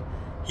American,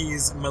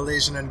 he's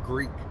Malaysian and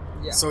Greek.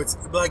 Yeah. So it's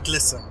like,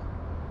 listen,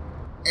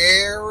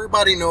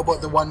 everybody know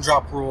about the one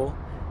drop rule,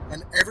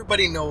 and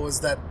everybody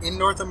knows that in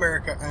North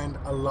America, and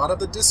a lot of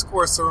the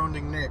discourse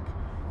surrounding Nick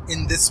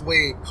in this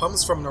way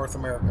comes from North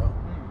America.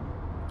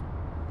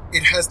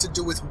 It has to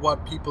do with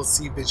what people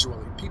see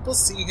visually. People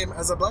see him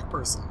as a black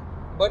person.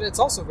 But it's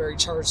also very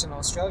charged in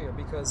Australia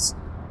because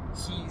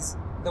he's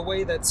the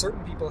way that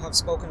certain people have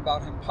spoken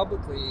about him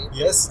publicly.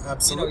 Yes,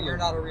 absolutely. You're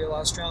not a real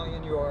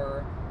Australian.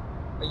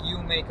 You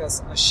make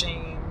us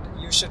ashamed.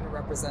 You shouldn't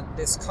represent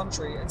this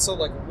country. And so,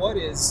 like, what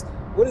is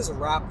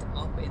wrapped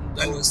up in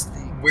those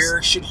things?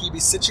 Where should he be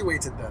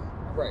situated then?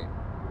 Right.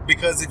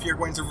 Because if you're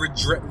going to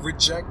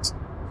reject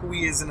who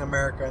he is in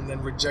America and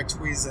then reject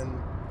who he is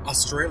in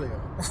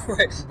Australia,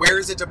 right? Where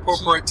is it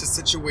appropriate to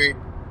situate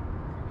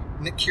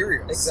Nick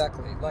Kyrgios?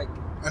 Exactly.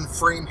 And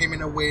frame him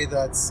in a way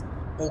that's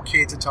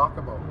okay to talk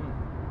about.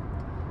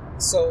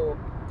 So,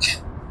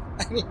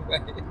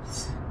 anyway,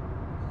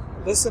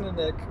 listen to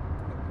Nick.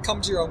 Come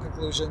to your own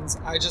conclusions.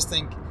 I just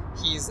think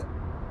he's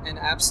an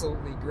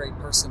absolutely great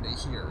person to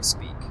hear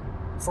speak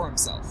for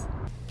himself.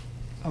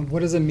 What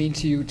does it mean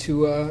to you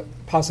to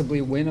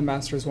possibly win a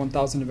Masters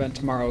 1000 event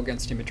tomorrow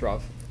against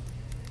Dimitrov?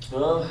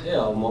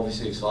 Yeah, I'm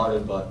obviously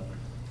excited, but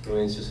I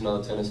mean, it's just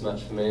another tennis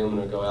match for me. I'm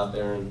going to go out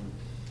there and,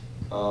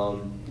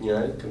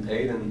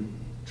 compete and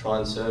try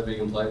and serve big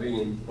and play big,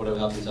 and whatever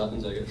happens,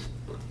 happens, I guess.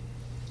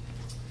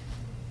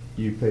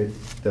 You paid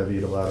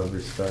David a lot of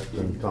respect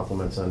and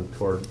compliments on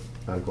court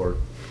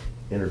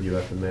interview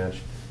after the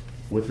match.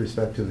 With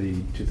respect to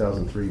the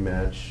 2003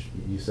 match,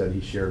 you said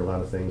he shared a lot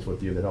of things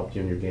with you that helped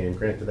you in your game.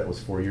 Granted, that was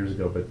 4 years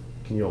ago, but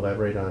can you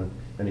elaborate on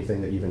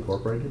anything that you've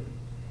incorporated?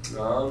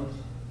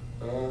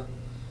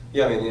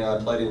 Yeah,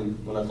 I played him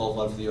when I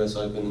qualified for the US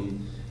Open,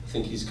 and I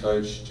think his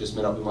coach just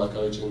met up with my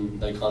coach,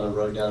 and they kind of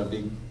wrote down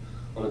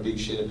on a big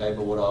sheet of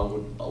paper what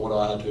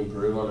I had to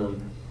improve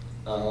on.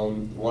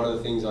 And one of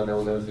the things I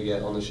will never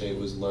forget on the sheet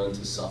was learn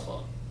to suffer.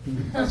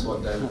 That's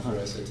what David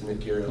Ferrer said to Nick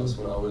Kyrgios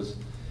when I was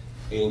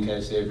eating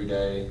KFC every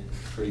day,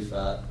 pretty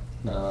fat,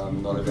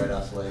 not a great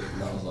athlete,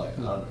 and I was like,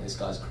 I don't know, this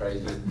guy's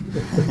crazy.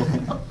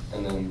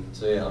 And then,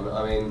 so yeah,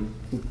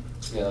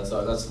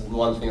 that's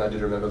one thing I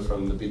did remember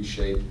from the big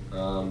sheet.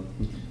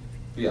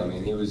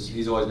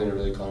 He's always been a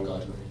really kind guy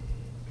to me.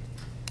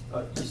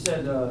 You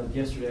said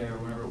yesterday or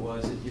whenever it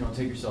was that you don't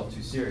take yourself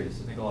too serious.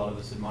 I think a lot of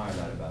us admire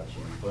that about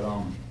you. But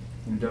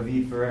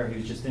David Ferrer, he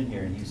was just in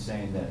here and he was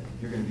saying that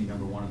you're going to be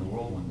number one in the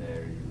world one day,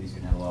 or you're at least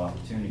going to have a lot of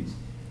opportunities.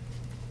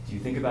 Do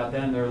you think about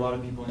that? And there are a lot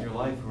of people in your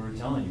life who are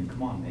telling you,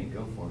 "Come on, mate,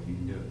 go for it. You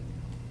can do it."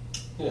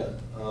 Yeah.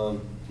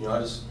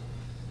 There's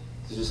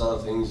just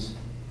other things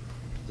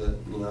that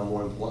are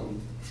more important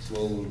to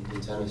me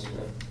than tennis.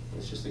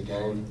 It's just a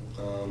game.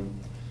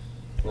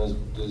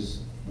 There's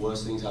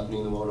worse things happening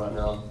in the world right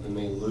now than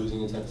me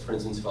losing a tennis. For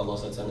instance, if I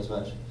lost that tennis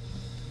match.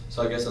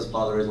 So I guess that's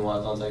part of the reason why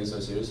I can't take it so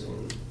seriously.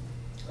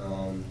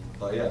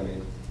 But yeah,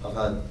 I've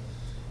had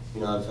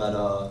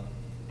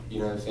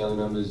family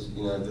members,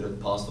 that have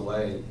passed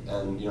away,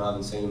 and I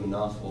haven't seen them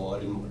enough, or I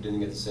didn't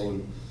get to see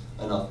them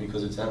enough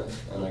because of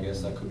tennis, and I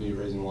guess that could be a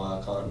reason why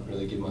I can't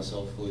really give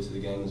myself fully to the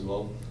game as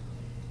well.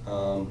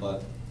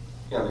 But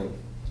yeah,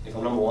 if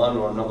I'm number one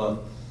or I'm number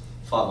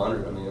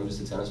 500, I'm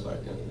just a tennis player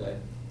at the end of the day.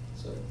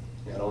 So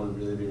I don't want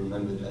to really be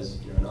remembered as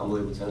an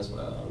unbelievable tennis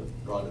player. I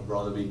would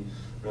rather be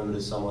remembered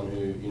as someone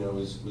who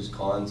was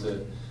kind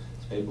to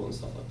people and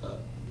stuff like that.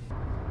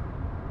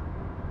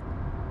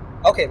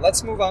 Okay,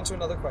 let's move on to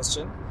another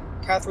question.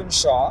 Catherine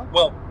Shaw.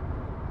 Well,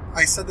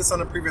 I said this on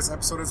a previous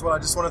episode as well. I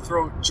just want to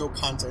throw Joe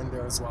Conta in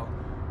there as well.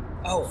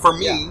 Oh, for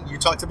me, you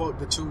talked about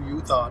the two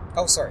you thought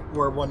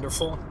were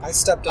wonderful. I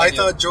stepped on I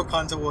thought Joe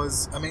Conta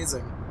was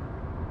amazing.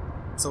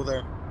 So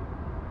there.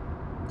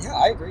 Yeah,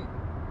 I agree.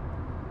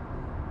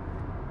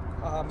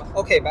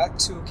 Okay, back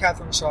to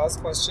Catherine Shaw's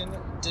question.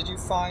 Did you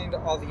find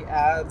all the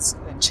ads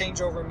and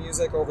changeover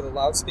music over the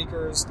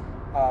loudspeakers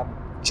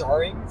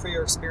jarring for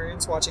your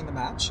experience watching the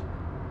match?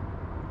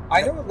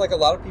 I know a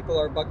lot of people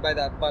are bugged by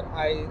that, but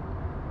I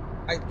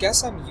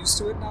guess I'm used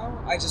to it now.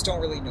 I just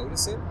don't really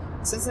notice it.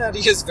 Cincinnati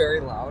is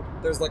very loud.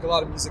 There's a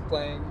lot of music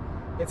playing.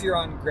 If you're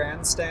on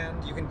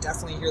grandstand, you can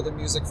definitely hear the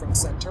music from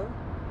center.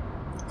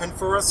 And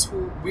for us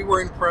we were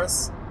in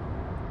press,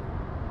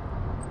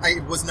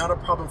 it was not a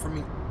problem for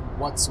me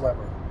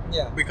whatsoever.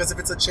 Yeah. Because if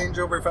it's a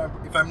changeover,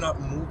 if I'm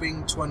not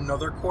moving to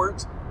another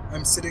court,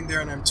 I'm sitting there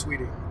and I'm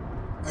tweeting.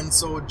 And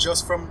so it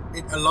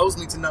allows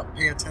me to not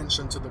pay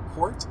attention to the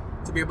court,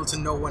 to be able to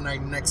know when I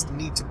next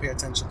need to pay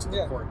attention to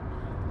the court.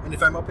 And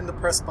if I'm up in the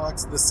press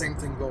box, the same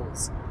thing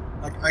goes.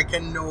 I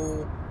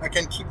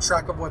can keep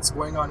track of what's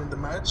going on in the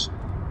match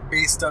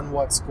based on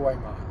what's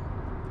going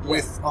on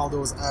with all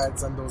those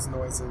ads and those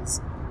noises.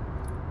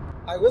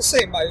 I will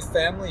say my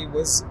family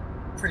was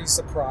pretty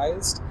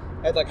surprised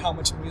at how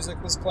much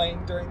music was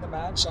playing during the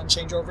match on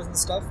changeovers and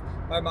stuff.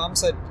 My mom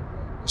said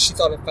she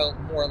thought it felt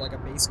more like a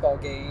baseball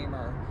game,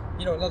 or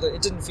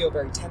it didn't feel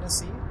very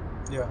Tennessee.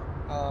 Yeah.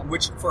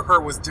 Which for her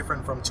was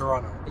different from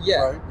Toronto.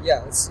 Yeah, right?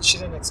 Yeah. She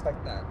didn't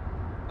expect that.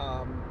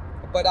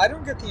 But I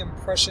don't get the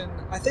impression.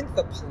 I think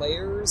the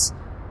players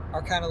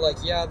are kind of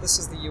this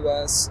is the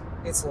U.S.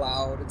 It's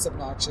loud, it's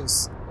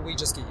obnoxious. we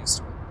just get used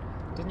to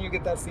it. Didn't you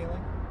get that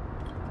feeling?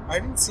 I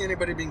didn't see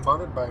anybody being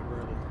bothered by it,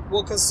 really.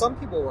 Well, because some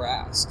people were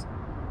asked.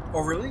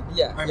 Oh, really?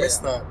 Yeah. I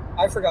missed that.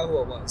 I forgot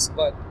who it was,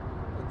 but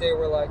they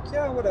were like,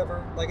 yeah,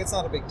 whatever. Like, it's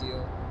not a big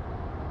deal.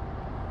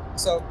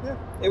 So, yeah,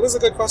 it was a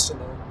good question,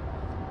 though.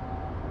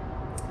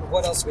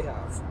 What else do we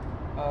have?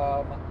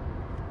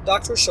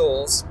 Dr.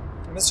 Scholes,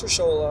 Mr.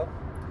 Schola,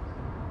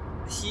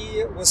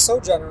 he was so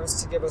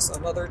generous to give us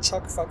another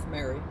Chuck Fuck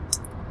Mary.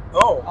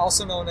 Oh.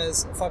 Also known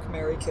as Fuck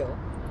Mary Kill.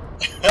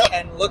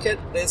 And look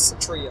at this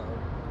trio.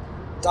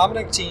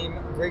 Dominic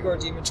Thiem, Grigor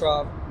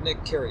Dimitrov,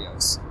 Nick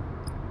Kyrgios.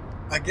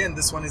 Again,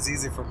 this one is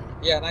easy for me.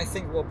 Yeah, and I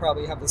think we'll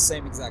probably have the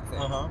same exact thing.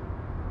 Uh-huh.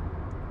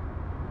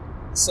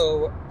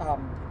 So,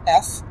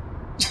 F.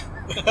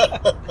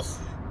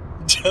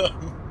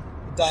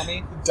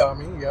 Dummy,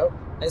 yep.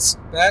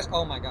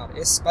 Oh my god.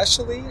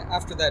 Especially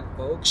after that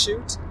Vogue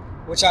shoot,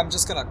 which I'm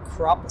just going to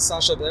crop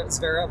Sasha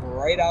Zverev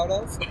right out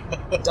of.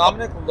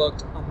 Dominic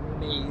looked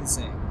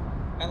amazing.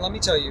 And let me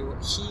tell you,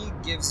 he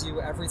gives you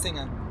everything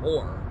and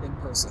more in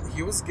person.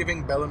 He was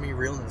giving Bellamy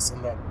realness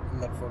in that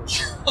photo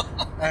shoot.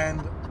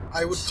 And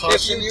I would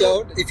caution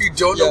if you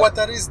don't know what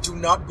that is, do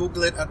not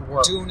Google it at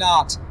work. Do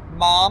not.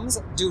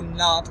 Moms, do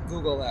not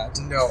Google that.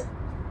 No.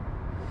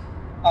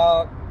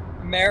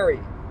 Mary.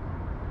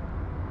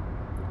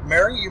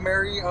 You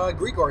marry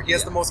Grigor. He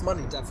has the most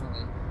money.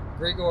 Definitely.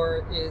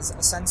 Grigor is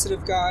a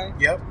sensitive guy.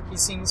 Yep. He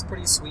seems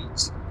pretty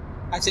sweet.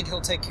 I think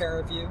he'll take care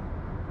of you.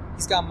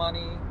 He's got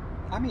money.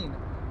 I mean,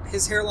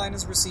 his hairline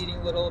is receding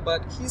a little,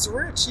 but he's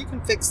rich. You can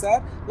fix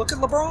that. Look at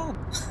LeBron.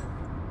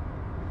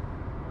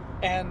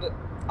 And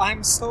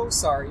I'm so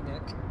sorry,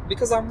 Nick,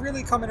 because I'm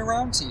really coming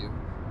around to you.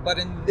 But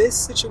in this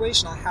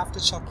situation, I have to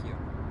chuck you.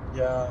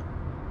 Yeah.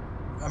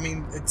 I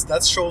mean,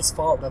 that's Scholl's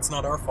fault. That's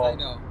not our fault. I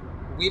know.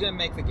 We didn't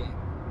make the game.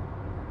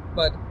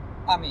 But,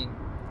 I mean,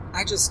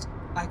 I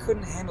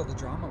couldn't handle the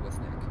drama with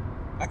Nick.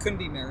 I couldn't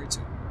be married to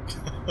him.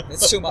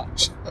 It's too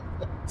much.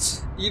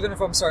 Even if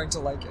I'm starting to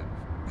like him.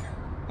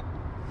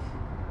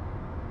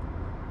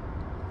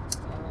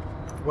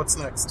 What's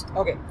next?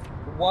 Okay.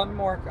 One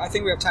more. I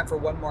think we have time for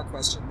one more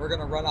question. We're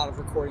going to run out of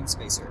recording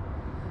space here.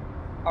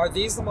 Are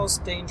these the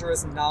most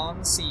dangerous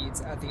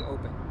non-seeds at the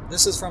Open?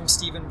 This is from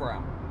Stephen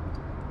Brown.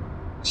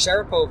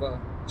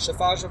 Sharapova,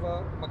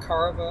 Shafajova,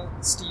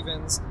 Makarova,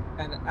 Stevens,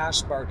 and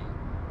Ash Barty.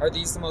 Are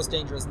these the most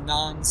dangerous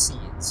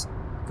non-seeds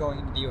going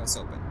into the U.S.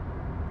 Open?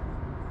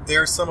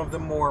 They're some of the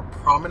more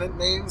prominent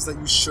names that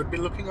you should be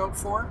looking out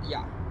for.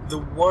 Yeah. The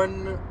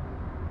one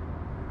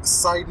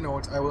side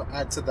note I will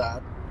add to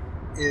that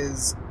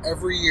is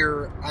every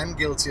year, I'm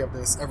guilty of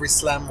this, every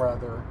slam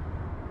rather,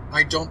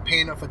 I don't pay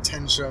enough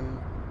attention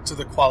to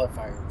the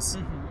qualifiers.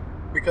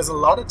 Mm-hmm. Because a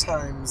lot of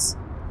times,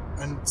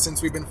 and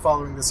since we've been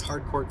following this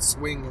hardcourt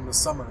swing in the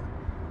summer,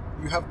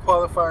 you have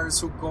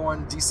qualifiers who go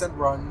on decent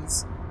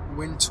runs,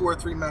 win 2 or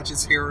 3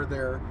 matches here or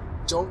there,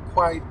 don't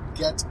quite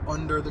get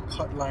under the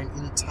cut line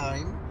in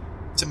time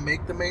to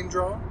make the main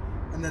draw,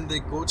 and then they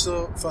go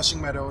to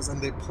Flushing Meadows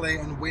and they play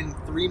and win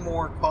 3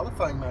 more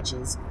qualifying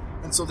matches,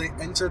 and so they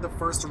enter the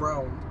first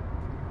round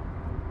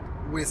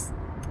with,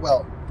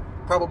 well,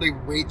 probably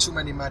way too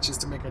many matches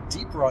to make a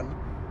deep run,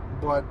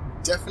 but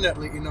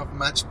definitely enough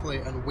match play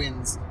and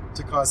wins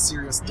to cause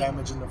serious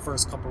damage in the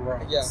first couple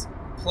rounds. Yeah,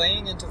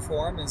 playing into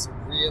form is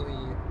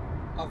really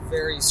a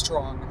very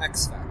strong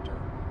X factor.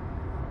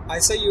 I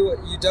say you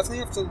definitely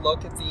have to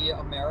look at the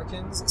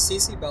Americans.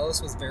 Cece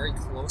Bellis was very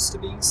close to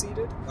being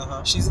seeded.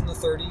 Uh-huh. She's in the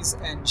 30s,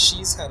 and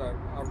she's had a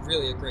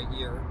really great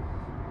year.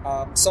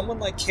 Someone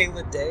like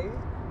Kayla Day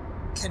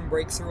can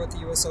break through at the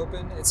U.S.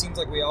 Open. It seems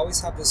like we always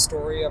have this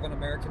story of an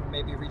American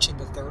maybe reaching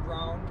the 3rd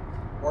round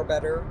or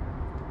better.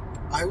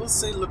 I will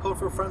say look out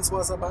for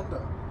Françoise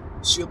Abanda.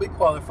 She'll be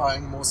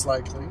qualifying most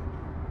likely,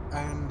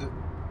 and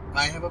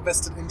I have a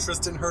vested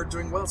interest in her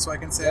doing well, so I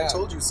can say I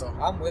told you so.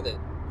 I'm with it.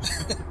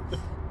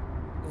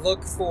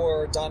 Look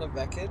for Donna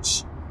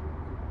Vekic.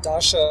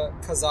 Dasha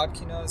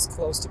Kazatkina is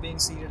close to being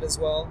seeded as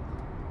well.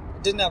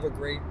 Didn't have a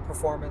great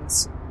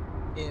performance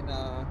in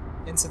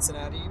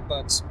Cincinnati,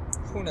 but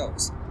who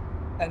knows?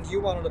 And you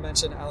wanted to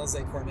mention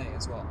Alize Cornet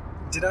as well.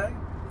 Did I?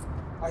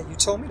 You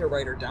told me to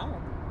write her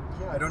down.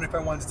 Yeah, I don't know if I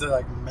wanted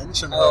to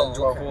mention her and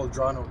do a whole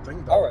drawn-out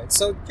thing. All right,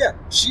 so yeah,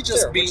 she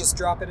just beat just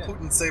drop it in.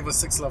 Putin save a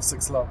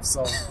 6-love,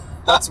 so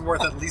that's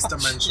worth at least a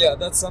mention. Yeah,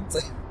 that's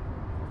something.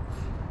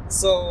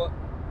 So,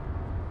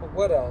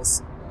 what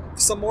else?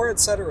 Some more et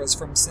ceteras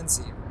from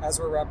Cincy as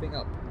we're wrapping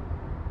up.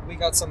 We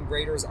got some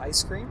Grater's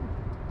ice cream,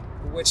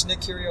 which Nick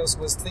Kyrgios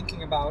was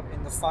thinking about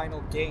in the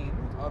final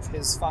game of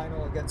his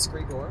final against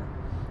Grigor.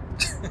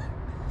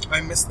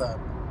 I missed that.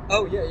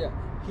 Oh, yeah.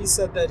 He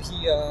said that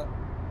he,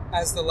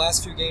 as the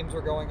last few games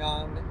were going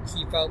on,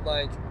 he felt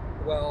like,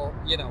 well,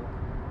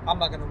 I'm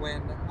not going to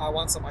win. I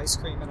want some ice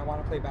cream and I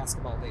want to play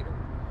basketball later.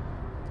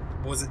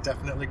 Was it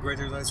definitely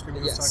Grater's ice cream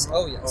he was Yes. talking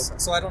about? Oh, yes. Okay.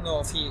 So I don't know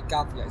if he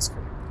got the ice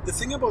cream. The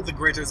thing about the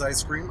Grater's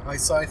ice cream, I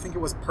think it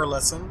was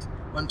Pearlescent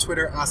on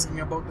Twitter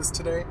asking about this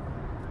today.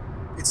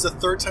 It's the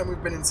 3rd time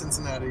we've been in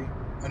Cincinnati,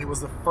 and it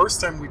was the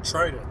first time we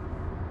tried it.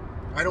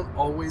 I don't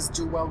always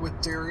do well with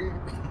dairy,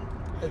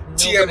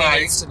 Nobody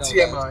needs to know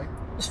TMI.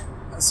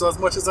 So as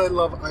much as I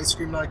love ice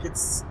cream, like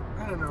it's,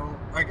 I don't know,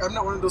 like I'm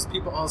not one of those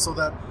people also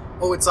that,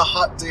 oh, it's a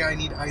hot day, I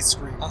need ice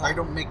cream. I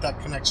don't make that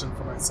connection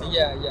for myself.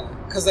 Yeah,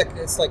 because like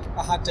it's like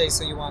a hot day,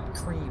 so you want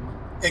cream.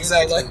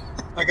 Exactly. You know,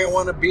 like I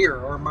want a beer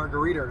or a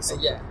margarita or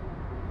something. Yeah.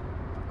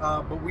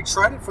 But we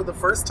tried it for the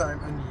first time,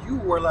 and you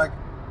were like,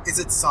 "Is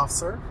it soft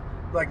serve?"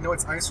 Like, no,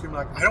 it's ice cream.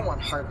 Like, I don't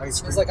want hard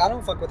ice cream. It's like, I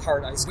don't fuck with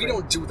hard ice cream. We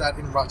don't do that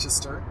in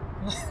Rochester.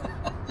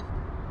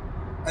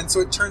 And so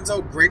it turns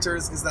out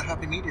Grater's is the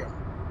happy medium.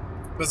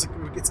 Because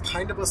it's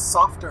kind of a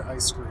softer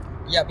ice cream.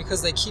 Yeah,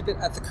 because they keep it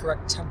at the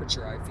correct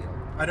temperature, I feel.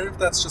 I don't know if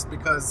that's just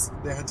because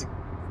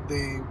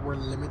they were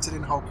limited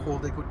in how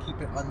cold they could keep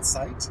it on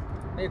site.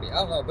 Maybe, I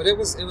don't know, but it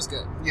was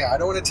good. Yeah, I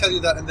don't want to tell you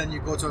that, and then you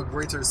go to a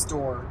Grater's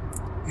store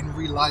in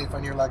real life,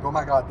 and you're like, oh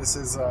my god, this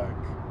is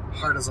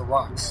hard as a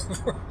rock.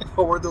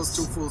 What were those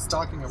two fools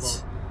talking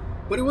about?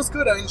 But it was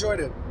good. I enjoyed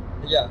it.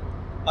 Yeah.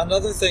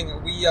 Another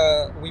thing,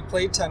 we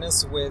played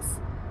tennis with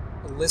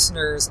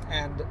listeners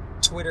and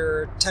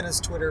tennis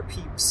Twitter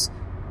peeps,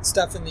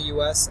 Steph in the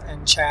US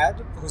and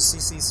Chad, who's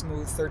CC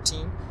Smooth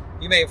 13.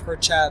 You may have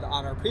heard Chad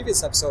on our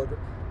previous episode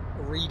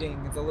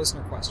reading the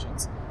listener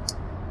questions.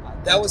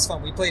 That was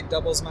fun. We played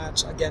doubles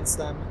match against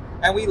them,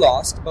 and we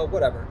lost, but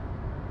whatever.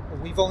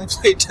 We've only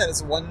played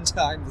tennis one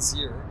time this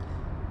year.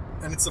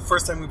 And it's the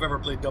first time we've ever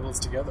played doubles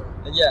together.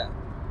 Yeah.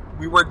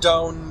 We were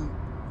down...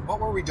 What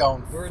were we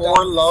down? We were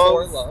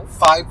 4-love,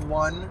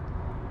 5-1,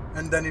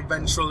 and then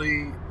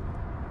eventually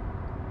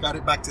got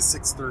it back to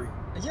 6-3.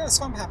 Yeah,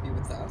 so I'm happy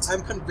with that.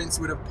 I'm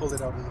convinced we'd have pulled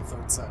it out in the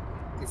third set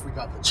if we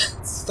got the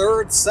chance.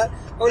 Third set?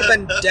 I would have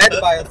been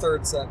dead by a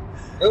third set.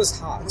 It was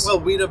hot. Well,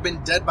 we'd have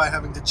been dead by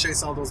having to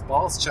chase all those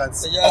balls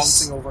Chad's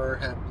bouncing over our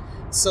head.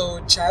 So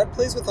Chad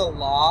plays with a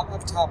lot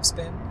of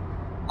topspin.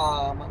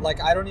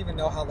 I don't even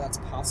know how that's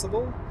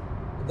possible.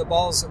 The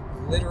balls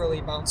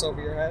literally bounce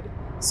over your head.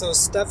 So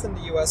Steph in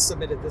the US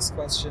submitted this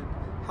question.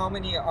 How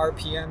many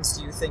RPMs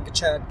do you think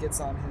Chad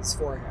gets on his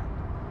forehand?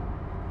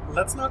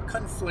 Let's not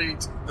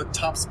conflate the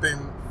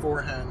topspin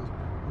forehand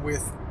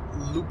with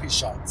loopy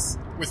shots,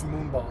 with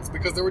moonballs,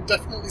 because there were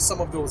definitely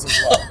some of those as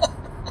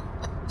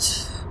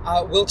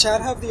well. Will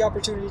Chad have the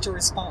opportunity to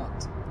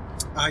respond?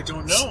 I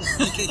don't know.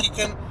 He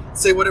can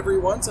say whatever he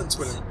wants on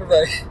Twitter.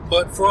 Right.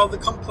 But for all the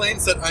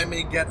complaints that I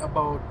may get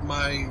about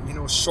my,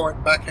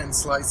 short backhand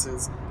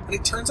slices, and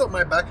it turns out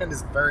my backhand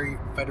is very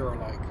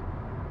Federer-like.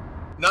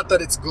 Not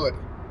that it's good,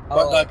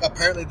 but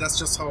apparently that's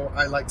just how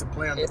I like to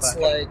play on the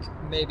backhand. It's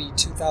like maybe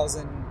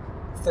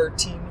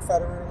 2013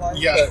 Federer-like.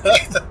 Yeah.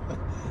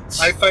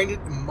 I find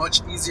it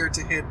much easier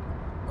to hit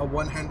a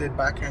one-handed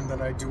backhand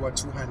than I do a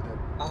two-handed.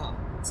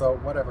 So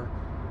whatever.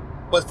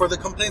 But for the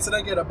complaints that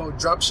I get about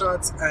drop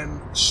shots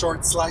and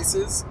short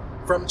slices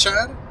from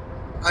Chad,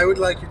 I would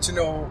like you to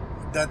know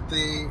that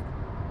they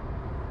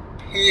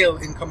pale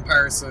in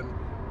comparison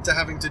to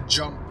having to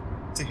jump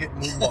to hit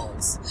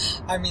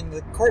moonballs. I mean,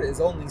 the court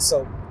is only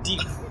so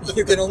deep.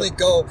 You can only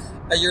go,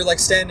 you're like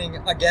standing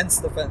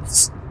against the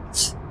fence.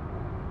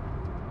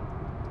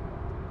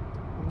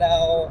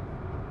 Now,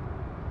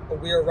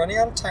 we are running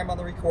out of time on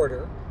the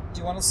recorder. Do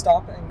you want to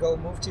stop and go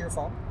move to your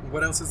phone?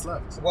 What else is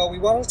left? Well, we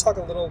wanted to talk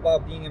a little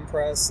about being in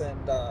press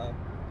and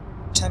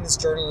tennis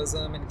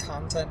journalism and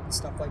content and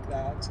stuff like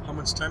that. How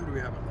much time do we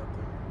have on that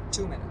thing?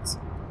 2 minutes.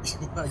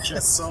 I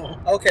guess so.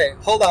 Okay,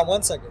 hold on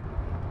 1 second.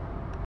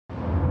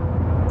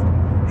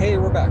 Hey,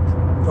 we're back.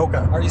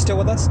 Okay. Are you still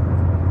with us?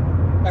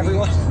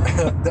 Everyone?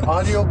 The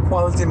audio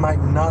quality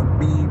might not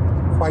be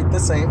quite the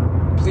same.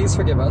 Please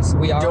forgive us.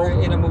 We are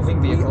in a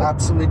moving vehicle. We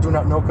absolutely do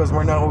not know because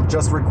we're now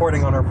just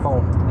recording on our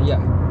phone.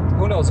 Yeah.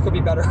 Who knows? It could be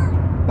better.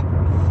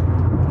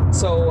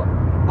 So,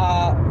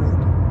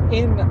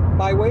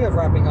 by way of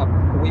wrapping up,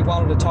 we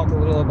wanted to talk a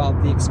little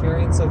about the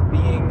experience of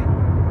being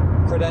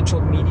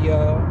credentialed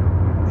media,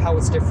 how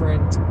it's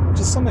different,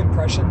 just some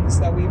impressions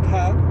that we've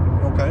had.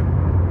 Okay.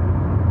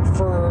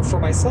 For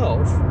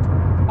myself,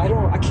 I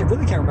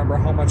really can't remember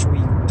how much we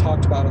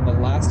talked about in the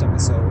last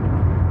episode.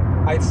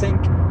 I think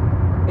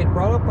it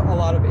brought up a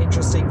lot of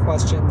interesting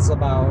questions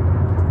about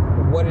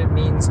what it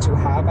means to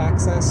have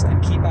access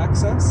and keep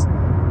access.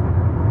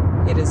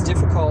 It is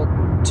difficult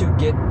to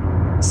get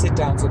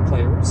sit-downs with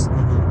players.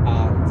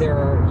 There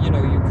are,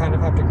 you kind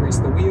of have to grease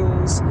the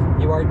wheels.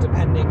 You are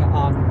depending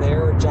on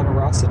their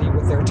generosity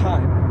with their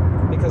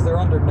time because they're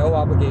under no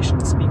obligation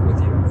to speak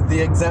with you.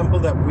 The example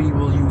that we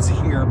will use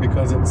here,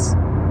 because it's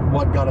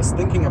what got us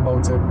thinking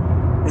about it,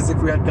 is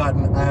if we had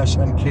gotten Ash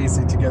and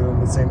Casey together in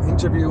the same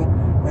interview,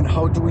 and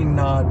how do we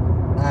not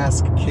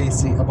ask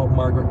Casey about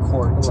Margaret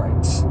Court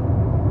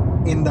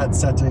in that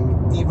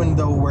setting, even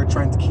though we're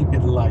trying to keep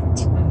it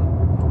light?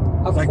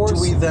 Of course. Do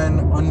we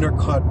then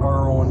undercut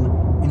our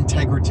own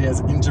integrity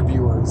as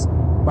interviewers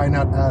by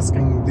not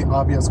asking the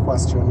obvious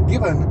question,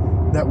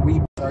 given that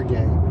we are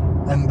gay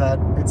and that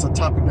it's a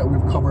topic that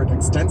we've covered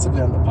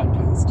extensively on the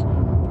podcast?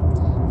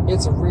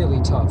 It's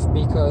really tough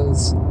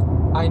because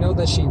I know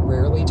that she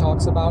rarely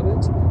talks about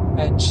it,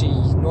 and she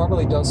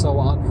normally does so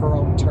on her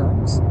own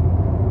terms.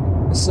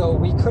 So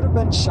we could have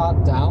been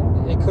shot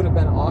down. It could have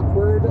been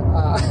awkward.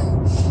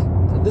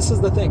 this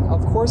is the thing.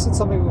 Of course, it's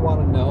something we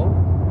want to know,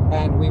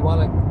 and we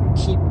want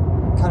to keep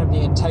kind of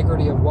the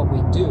integrity of what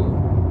we do.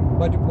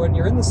 But when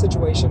you're in the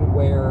situation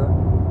where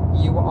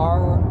you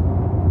are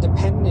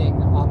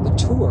depending on the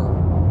tour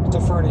to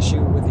furnish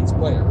you with these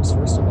players,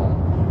 first of all,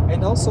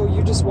 and also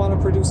you just want to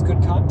produce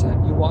good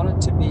content. You want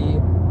it to be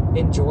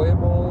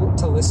enjoyable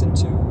to listen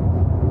to.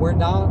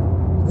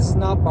 This is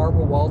not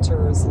Barbara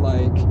Walters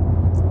like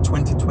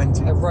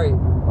 2020. Right.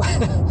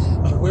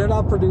 We're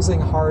not producing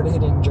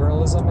hard-hitting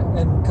journalism,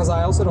 and because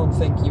I also don't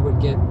think you would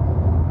get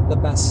the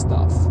best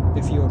stuff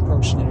if you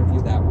approach an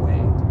interview that way,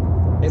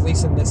 at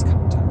least in this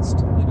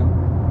context.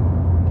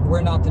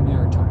 We're not the New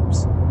York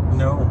Times.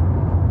 No.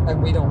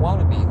 And we don't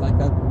want to be like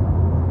that.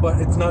 But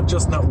it's not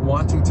just not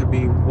wanting to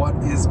be. What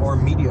is our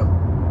medium?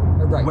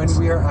 Right. When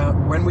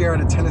we are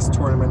at a tennis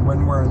tournament,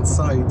 when we're on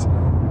site,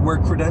 we're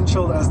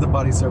credentialed as the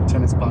Body Serve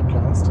Tennis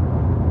Podcast,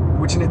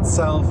 which in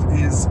itself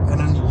is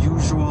an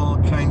unusual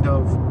kind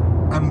of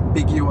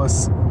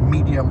ambiguous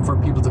medium for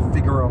people to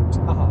figure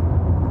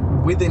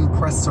out within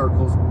press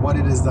circles what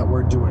it is that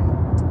we're doing.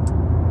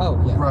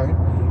 Oh, yeah. Right?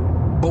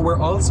 But we're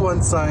also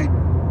on site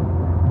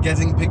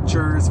getting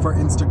pictures for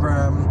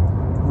Instagram.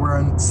 We're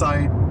on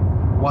site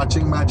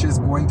watching matches,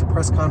 going to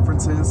press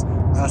conferences,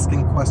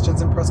 asking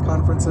questions in press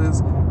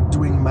conferences,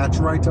 doing match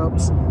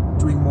write-ups,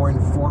 doing more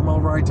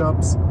informal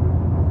write-ups.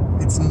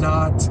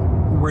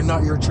 We're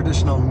not your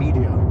traditional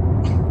media.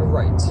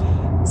 Right.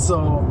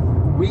 So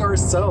we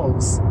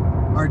ourselves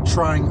are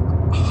trying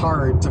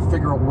hard to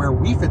figure out where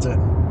we fit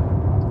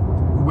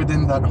in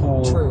within that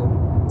whole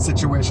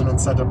situation and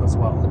setup as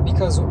well.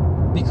 Because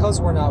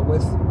we're not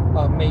with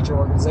a major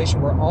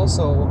organization, we're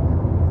also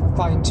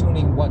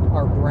fine-tuning what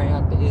our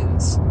brand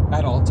is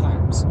at all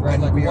times, right?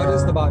 And like, what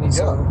is the Body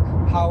Serve?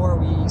 How are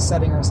we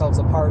setting ourselves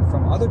apart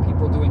from other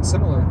people doing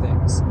similar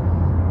things?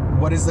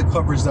 What is the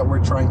coverage that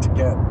we're trying to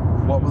get?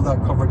 What will that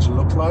coverage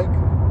look like?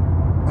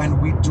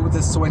 And we do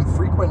this so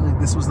infrequently.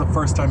 This was the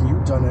first time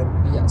you've done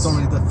it. Yes. It's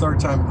only the third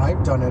time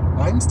I've done it.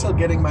 I'm still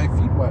getting my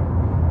feet wet.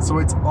 So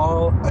it's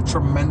all a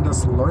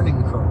tremendous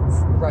learning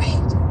curve.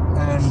 Right.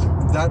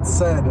 And that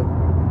said,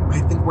 I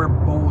think we're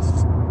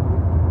both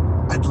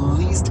at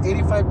least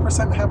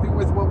 85% happy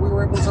with what we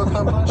were able to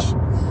accomplish.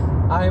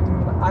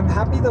 I'm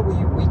happy that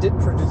we did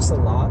produce a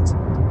lot.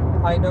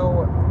 I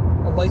know,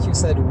 like you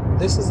said,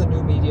 this is a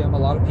new medium. A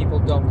lot of people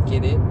don't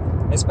get it,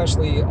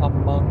 especially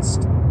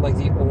amongst like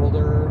the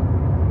older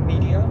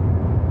media.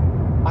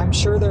 I'm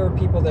sure there are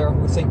people there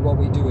who think what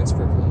we do is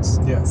frivolous.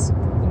 Yes.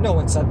 No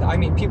one said that. I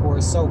mean, people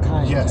were so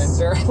kind and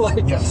very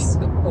like,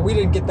 we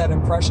didn't get that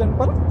impression,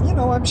 but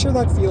I'm sure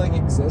that feeling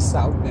exists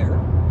out there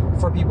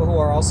for people who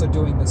are also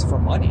doing this for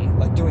money,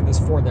 like doing this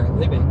for their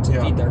living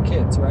to feed their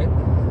kids, right?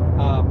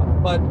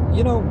 But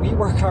we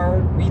work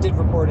hard. We did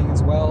reporting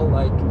as well.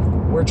 Like,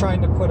 we're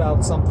trying to put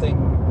out something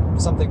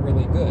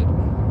really good.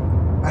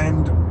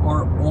 And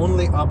our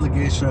only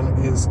obligation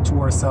is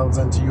to ourselves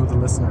and to you, the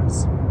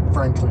listeners,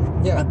 frankly,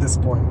 at this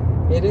point.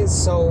 It is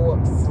so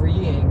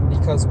freeing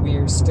because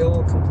we're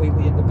still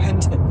completely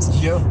independent.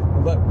 Yeah.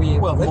 But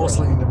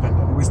mostly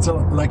independent. We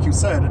still, like you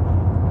said,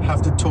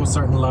 have to toe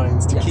certain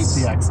lines to keep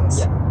the access.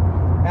 Yeah.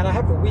 And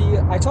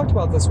I talked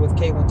about this with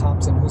Caitlin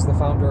Thompson, who's the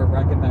founder of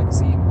Racket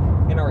Magazine,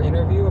 in our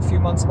interview a few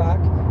months back.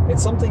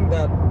 It's something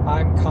that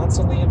I'm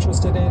constantly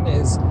interested in,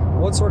 is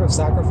what sort of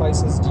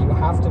sacrifices do you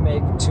have to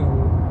make to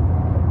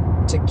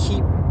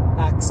keep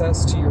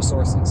access to your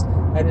sources?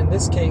 And in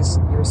this case,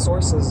 your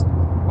sources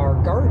are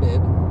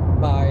guarded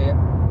by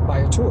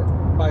a tour,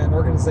 by an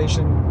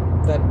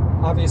organization that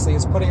obviously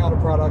is putting out a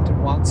product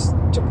and wants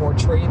to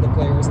portray the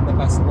players in the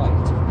best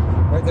light.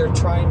 Right? They're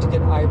trying to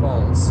get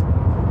eyeballs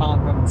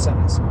on women's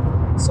tennis.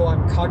 So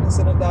I'm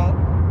cognizant of that.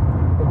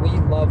 We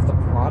love the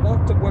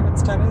product of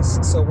women's tennis,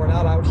 so we're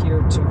not out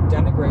here to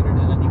denigrate it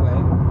in any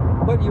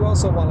way. But you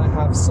also want to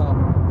have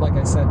some, like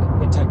I said,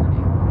 integrity.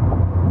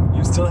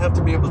 You still have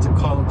to be able to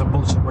call the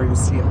bullshit where you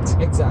see it.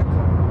 Exactly.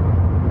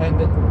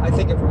 And I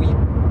think if we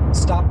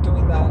stopped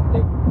doing that,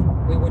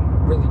 we wouldn't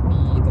really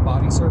be the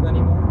Body Serve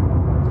anymore.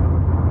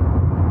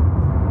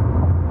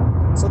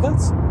 So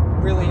that's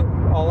really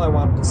all I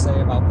wanted to say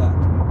about that.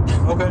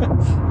 Okay.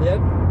 Yeah.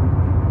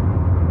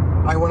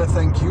 I want to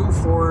thank you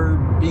for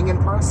being in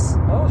press.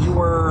 Oh. You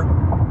were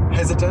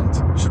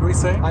hesitant, should we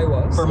say? I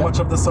was. For much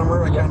of the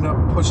summer, I kind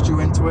of pushed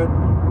you into it.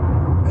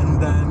 And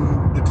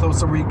then the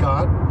closer we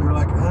got, you were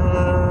like,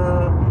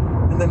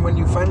 And then when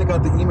you finally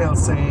got the email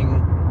saying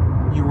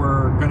you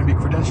were going to be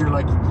credentialed, you're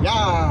like,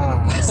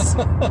 yes!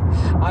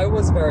 I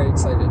was very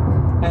excited.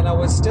 And I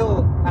was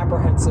still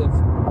apprehensive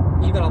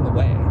even on the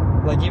way.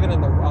 Like, even on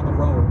the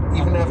road.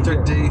 Even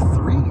after day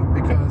 3,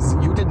 because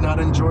you did not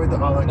enjoy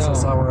the All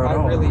Access Hour at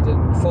all. I really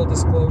didn't. Full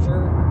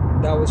disclosure,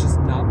 that was just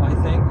not my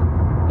thing.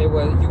 You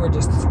were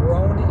just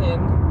thrown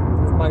in.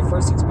 My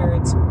first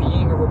experience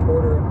being a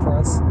reporter in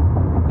press.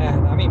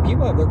 And, I mean,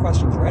 people have their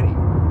questions ready.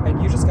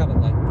 And you just gotta,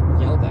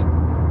 yell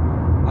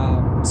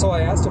them. So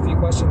I asked a few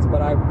questions, but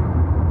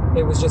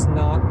it was just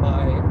not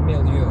my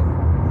milieu.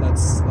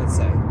 Let's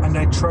say. And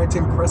I tried to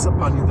impress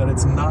upon you that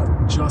it's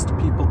not just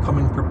people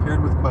coming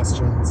prepared with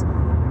questions.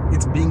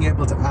 It's being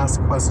able to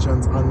ask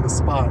questions on the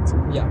spot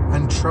Yeah.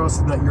 and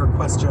trust that your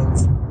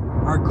questions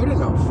are good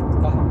enough.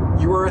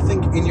 You were, I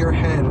think, in your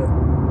head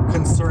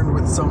concerned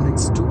with something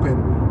stupid,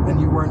 and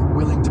you weren't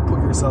willing to put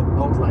yourself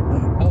out like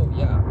that. Oh,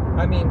 yeah.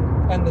 I mean,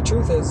 and the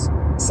truth is,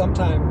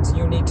 sometimes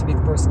you need to be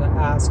the person to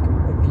ask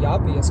the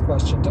obvious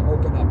question to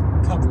open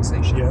up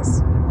conversation. Yes.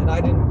 And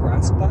I didn't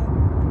grasp that.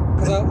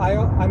 Because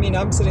I mean,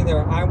 I'm sitting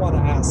there, I want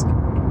to ask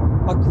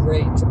a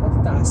great,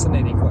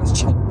 fascinating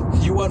question.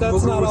 You want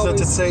That's not Muguruza to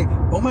always- say,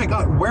 "Oh my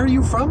God, where are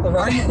you from?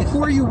 Right.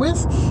 Who are you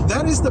with?"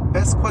 That is the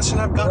best question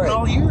I've gotten Right.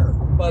 all year.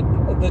 But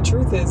the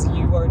truth is,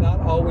 you are not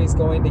always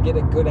going to get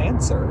a good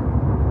answer,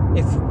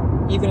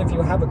 even if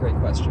you have a great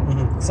question.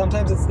 Mm-hmm.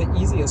 Sometimes it's the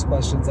easiest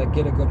questions that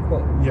get a good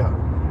quote. Yeah,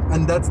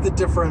 and that's the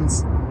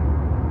difference.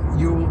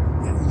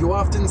 You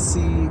often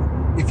see,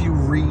 if you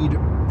read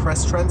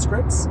press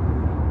transcripts,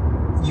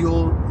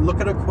 you'll look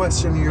at a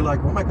question and you're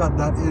like, "Oh my God,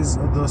 that is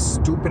the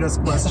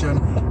stupidest question.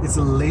 It's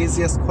the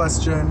laziest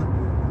question."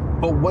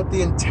 But what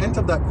the intent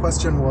of that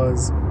question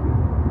was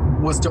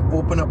to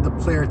open up the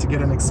player to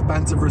get an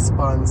expansive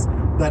response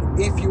that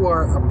if you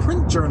are a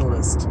print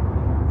journalist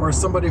or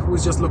somebody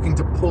who's just looking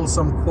to pull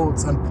some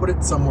quotes and put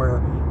it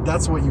somewhere,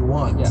 that's what you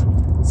want. Yeah.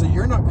 So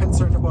you're not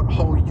concerned about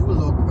how you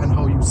look and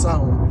how you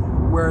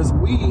sound, whereas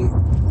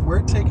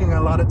we're taking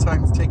a lot of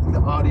times taking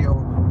the audio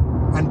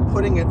and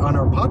putting it on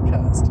our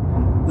podcast.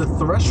 The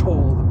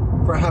threshold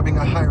for having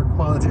a higher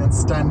quality and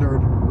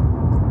standard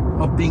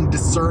of being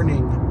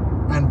discerning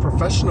and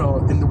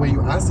professional in the way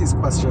you ask these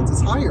questions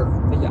is higher.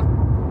 Yeah.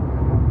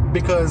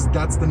 Because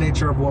that's the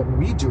nature of what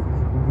we do.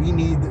 We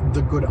need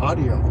the good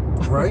audio,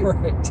 right?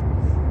 Right.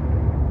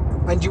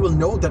 And you will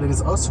know that it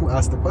is us who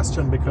asked the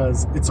question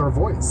because it's our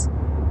voice.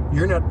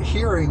 You're not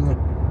hearing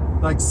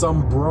like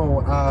some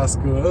bro ask,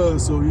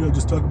 so yeah,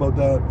 just talk about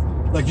that.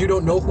 Like you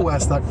don't know who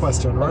asked that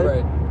question, right?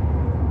 Right.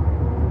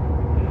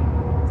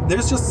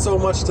 There's just so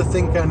much to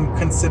think and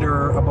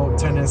consider about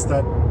tennis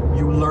that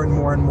you learn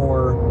more and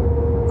more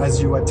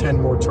as you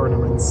attend more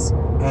tournaments.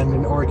 And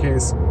in our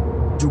case,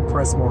 do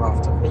press more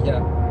often.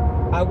 Yeah.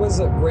 I was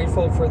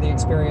grateful for the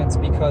experience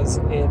because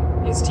it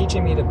is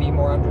teaching me to be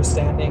more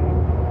understanding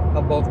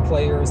of both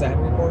players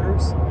and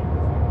reporters.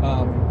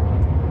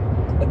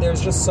 But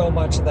there's just so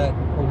much that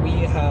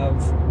we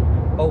have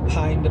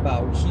opined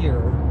about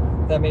here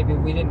that maybe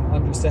we didn't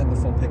understand the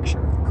full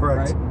picture.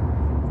 Correct.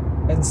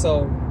 Right? And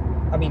so,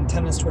 I mean,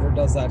 tennis Twitter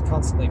does that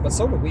constantly, but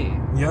so do we.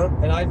 Yeah.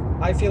 And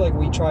I feel like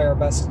we try our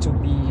best to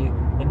be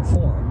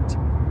informed,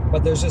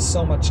 but there's just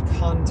so much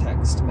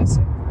context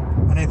missing.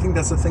 And I think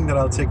that's the thing that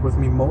I'll take with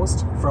me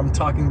most from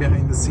talking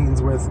behind the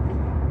scenes with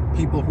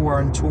people who are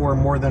on tour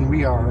more than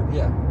we are.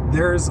 Yeah.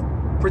 There's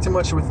pretty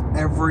much with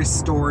every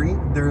story,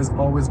 there's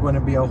always going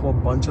to be a whole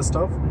bunch of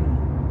stuff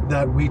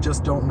that we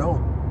just don't know.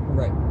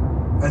 Right.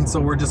 And so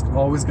we're just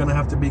always going to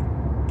have to be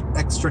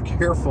extra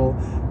careful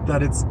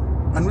that it's,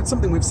 and with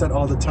something we've said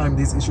all the time,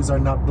 these issues are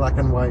not black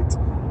and white.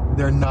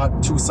 They're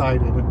not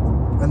two-sided.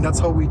 And that's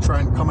how we try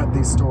and come at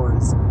these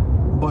stories.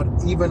 But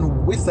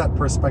even with that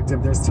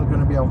perspective, there's still going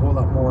to be a whole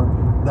lot more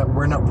that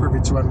we're not privy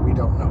to and we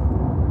don't know.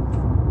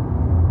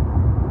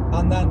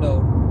 On that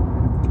note,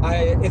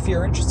 if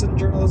you're interested in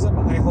journalism,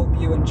 I hope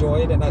you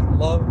enjoyed, and I'd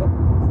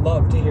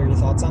love to hear your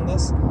thoughts on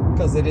this,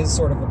 because it is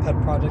sort of a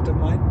pet project of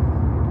mine.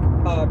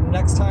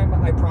 Next time,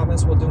 I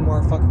promise we'll do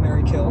more Fuck,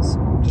 Marry, Kills,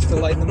 just to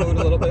lighten the mood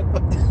a little bit.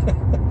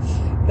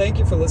 Thank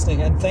you for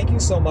listening, and thank you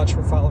so much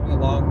for following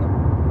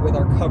along with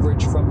our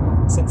coverage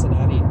from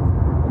Cincinnati.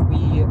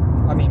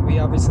 We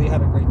obviously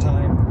had a great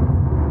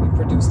time. We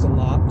produced a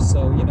lot,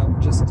 so,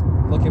 just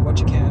look at what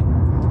you can.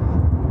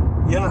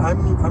 Yeah,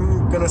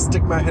 I'm gonna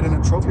stick my head in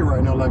a trophy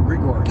right now like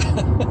Grigor.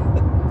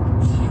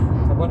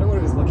 I wonder what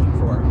he was looking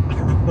for.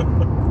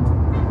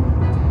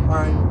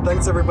 Alright,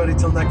 thanks everybody,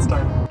 till next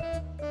time.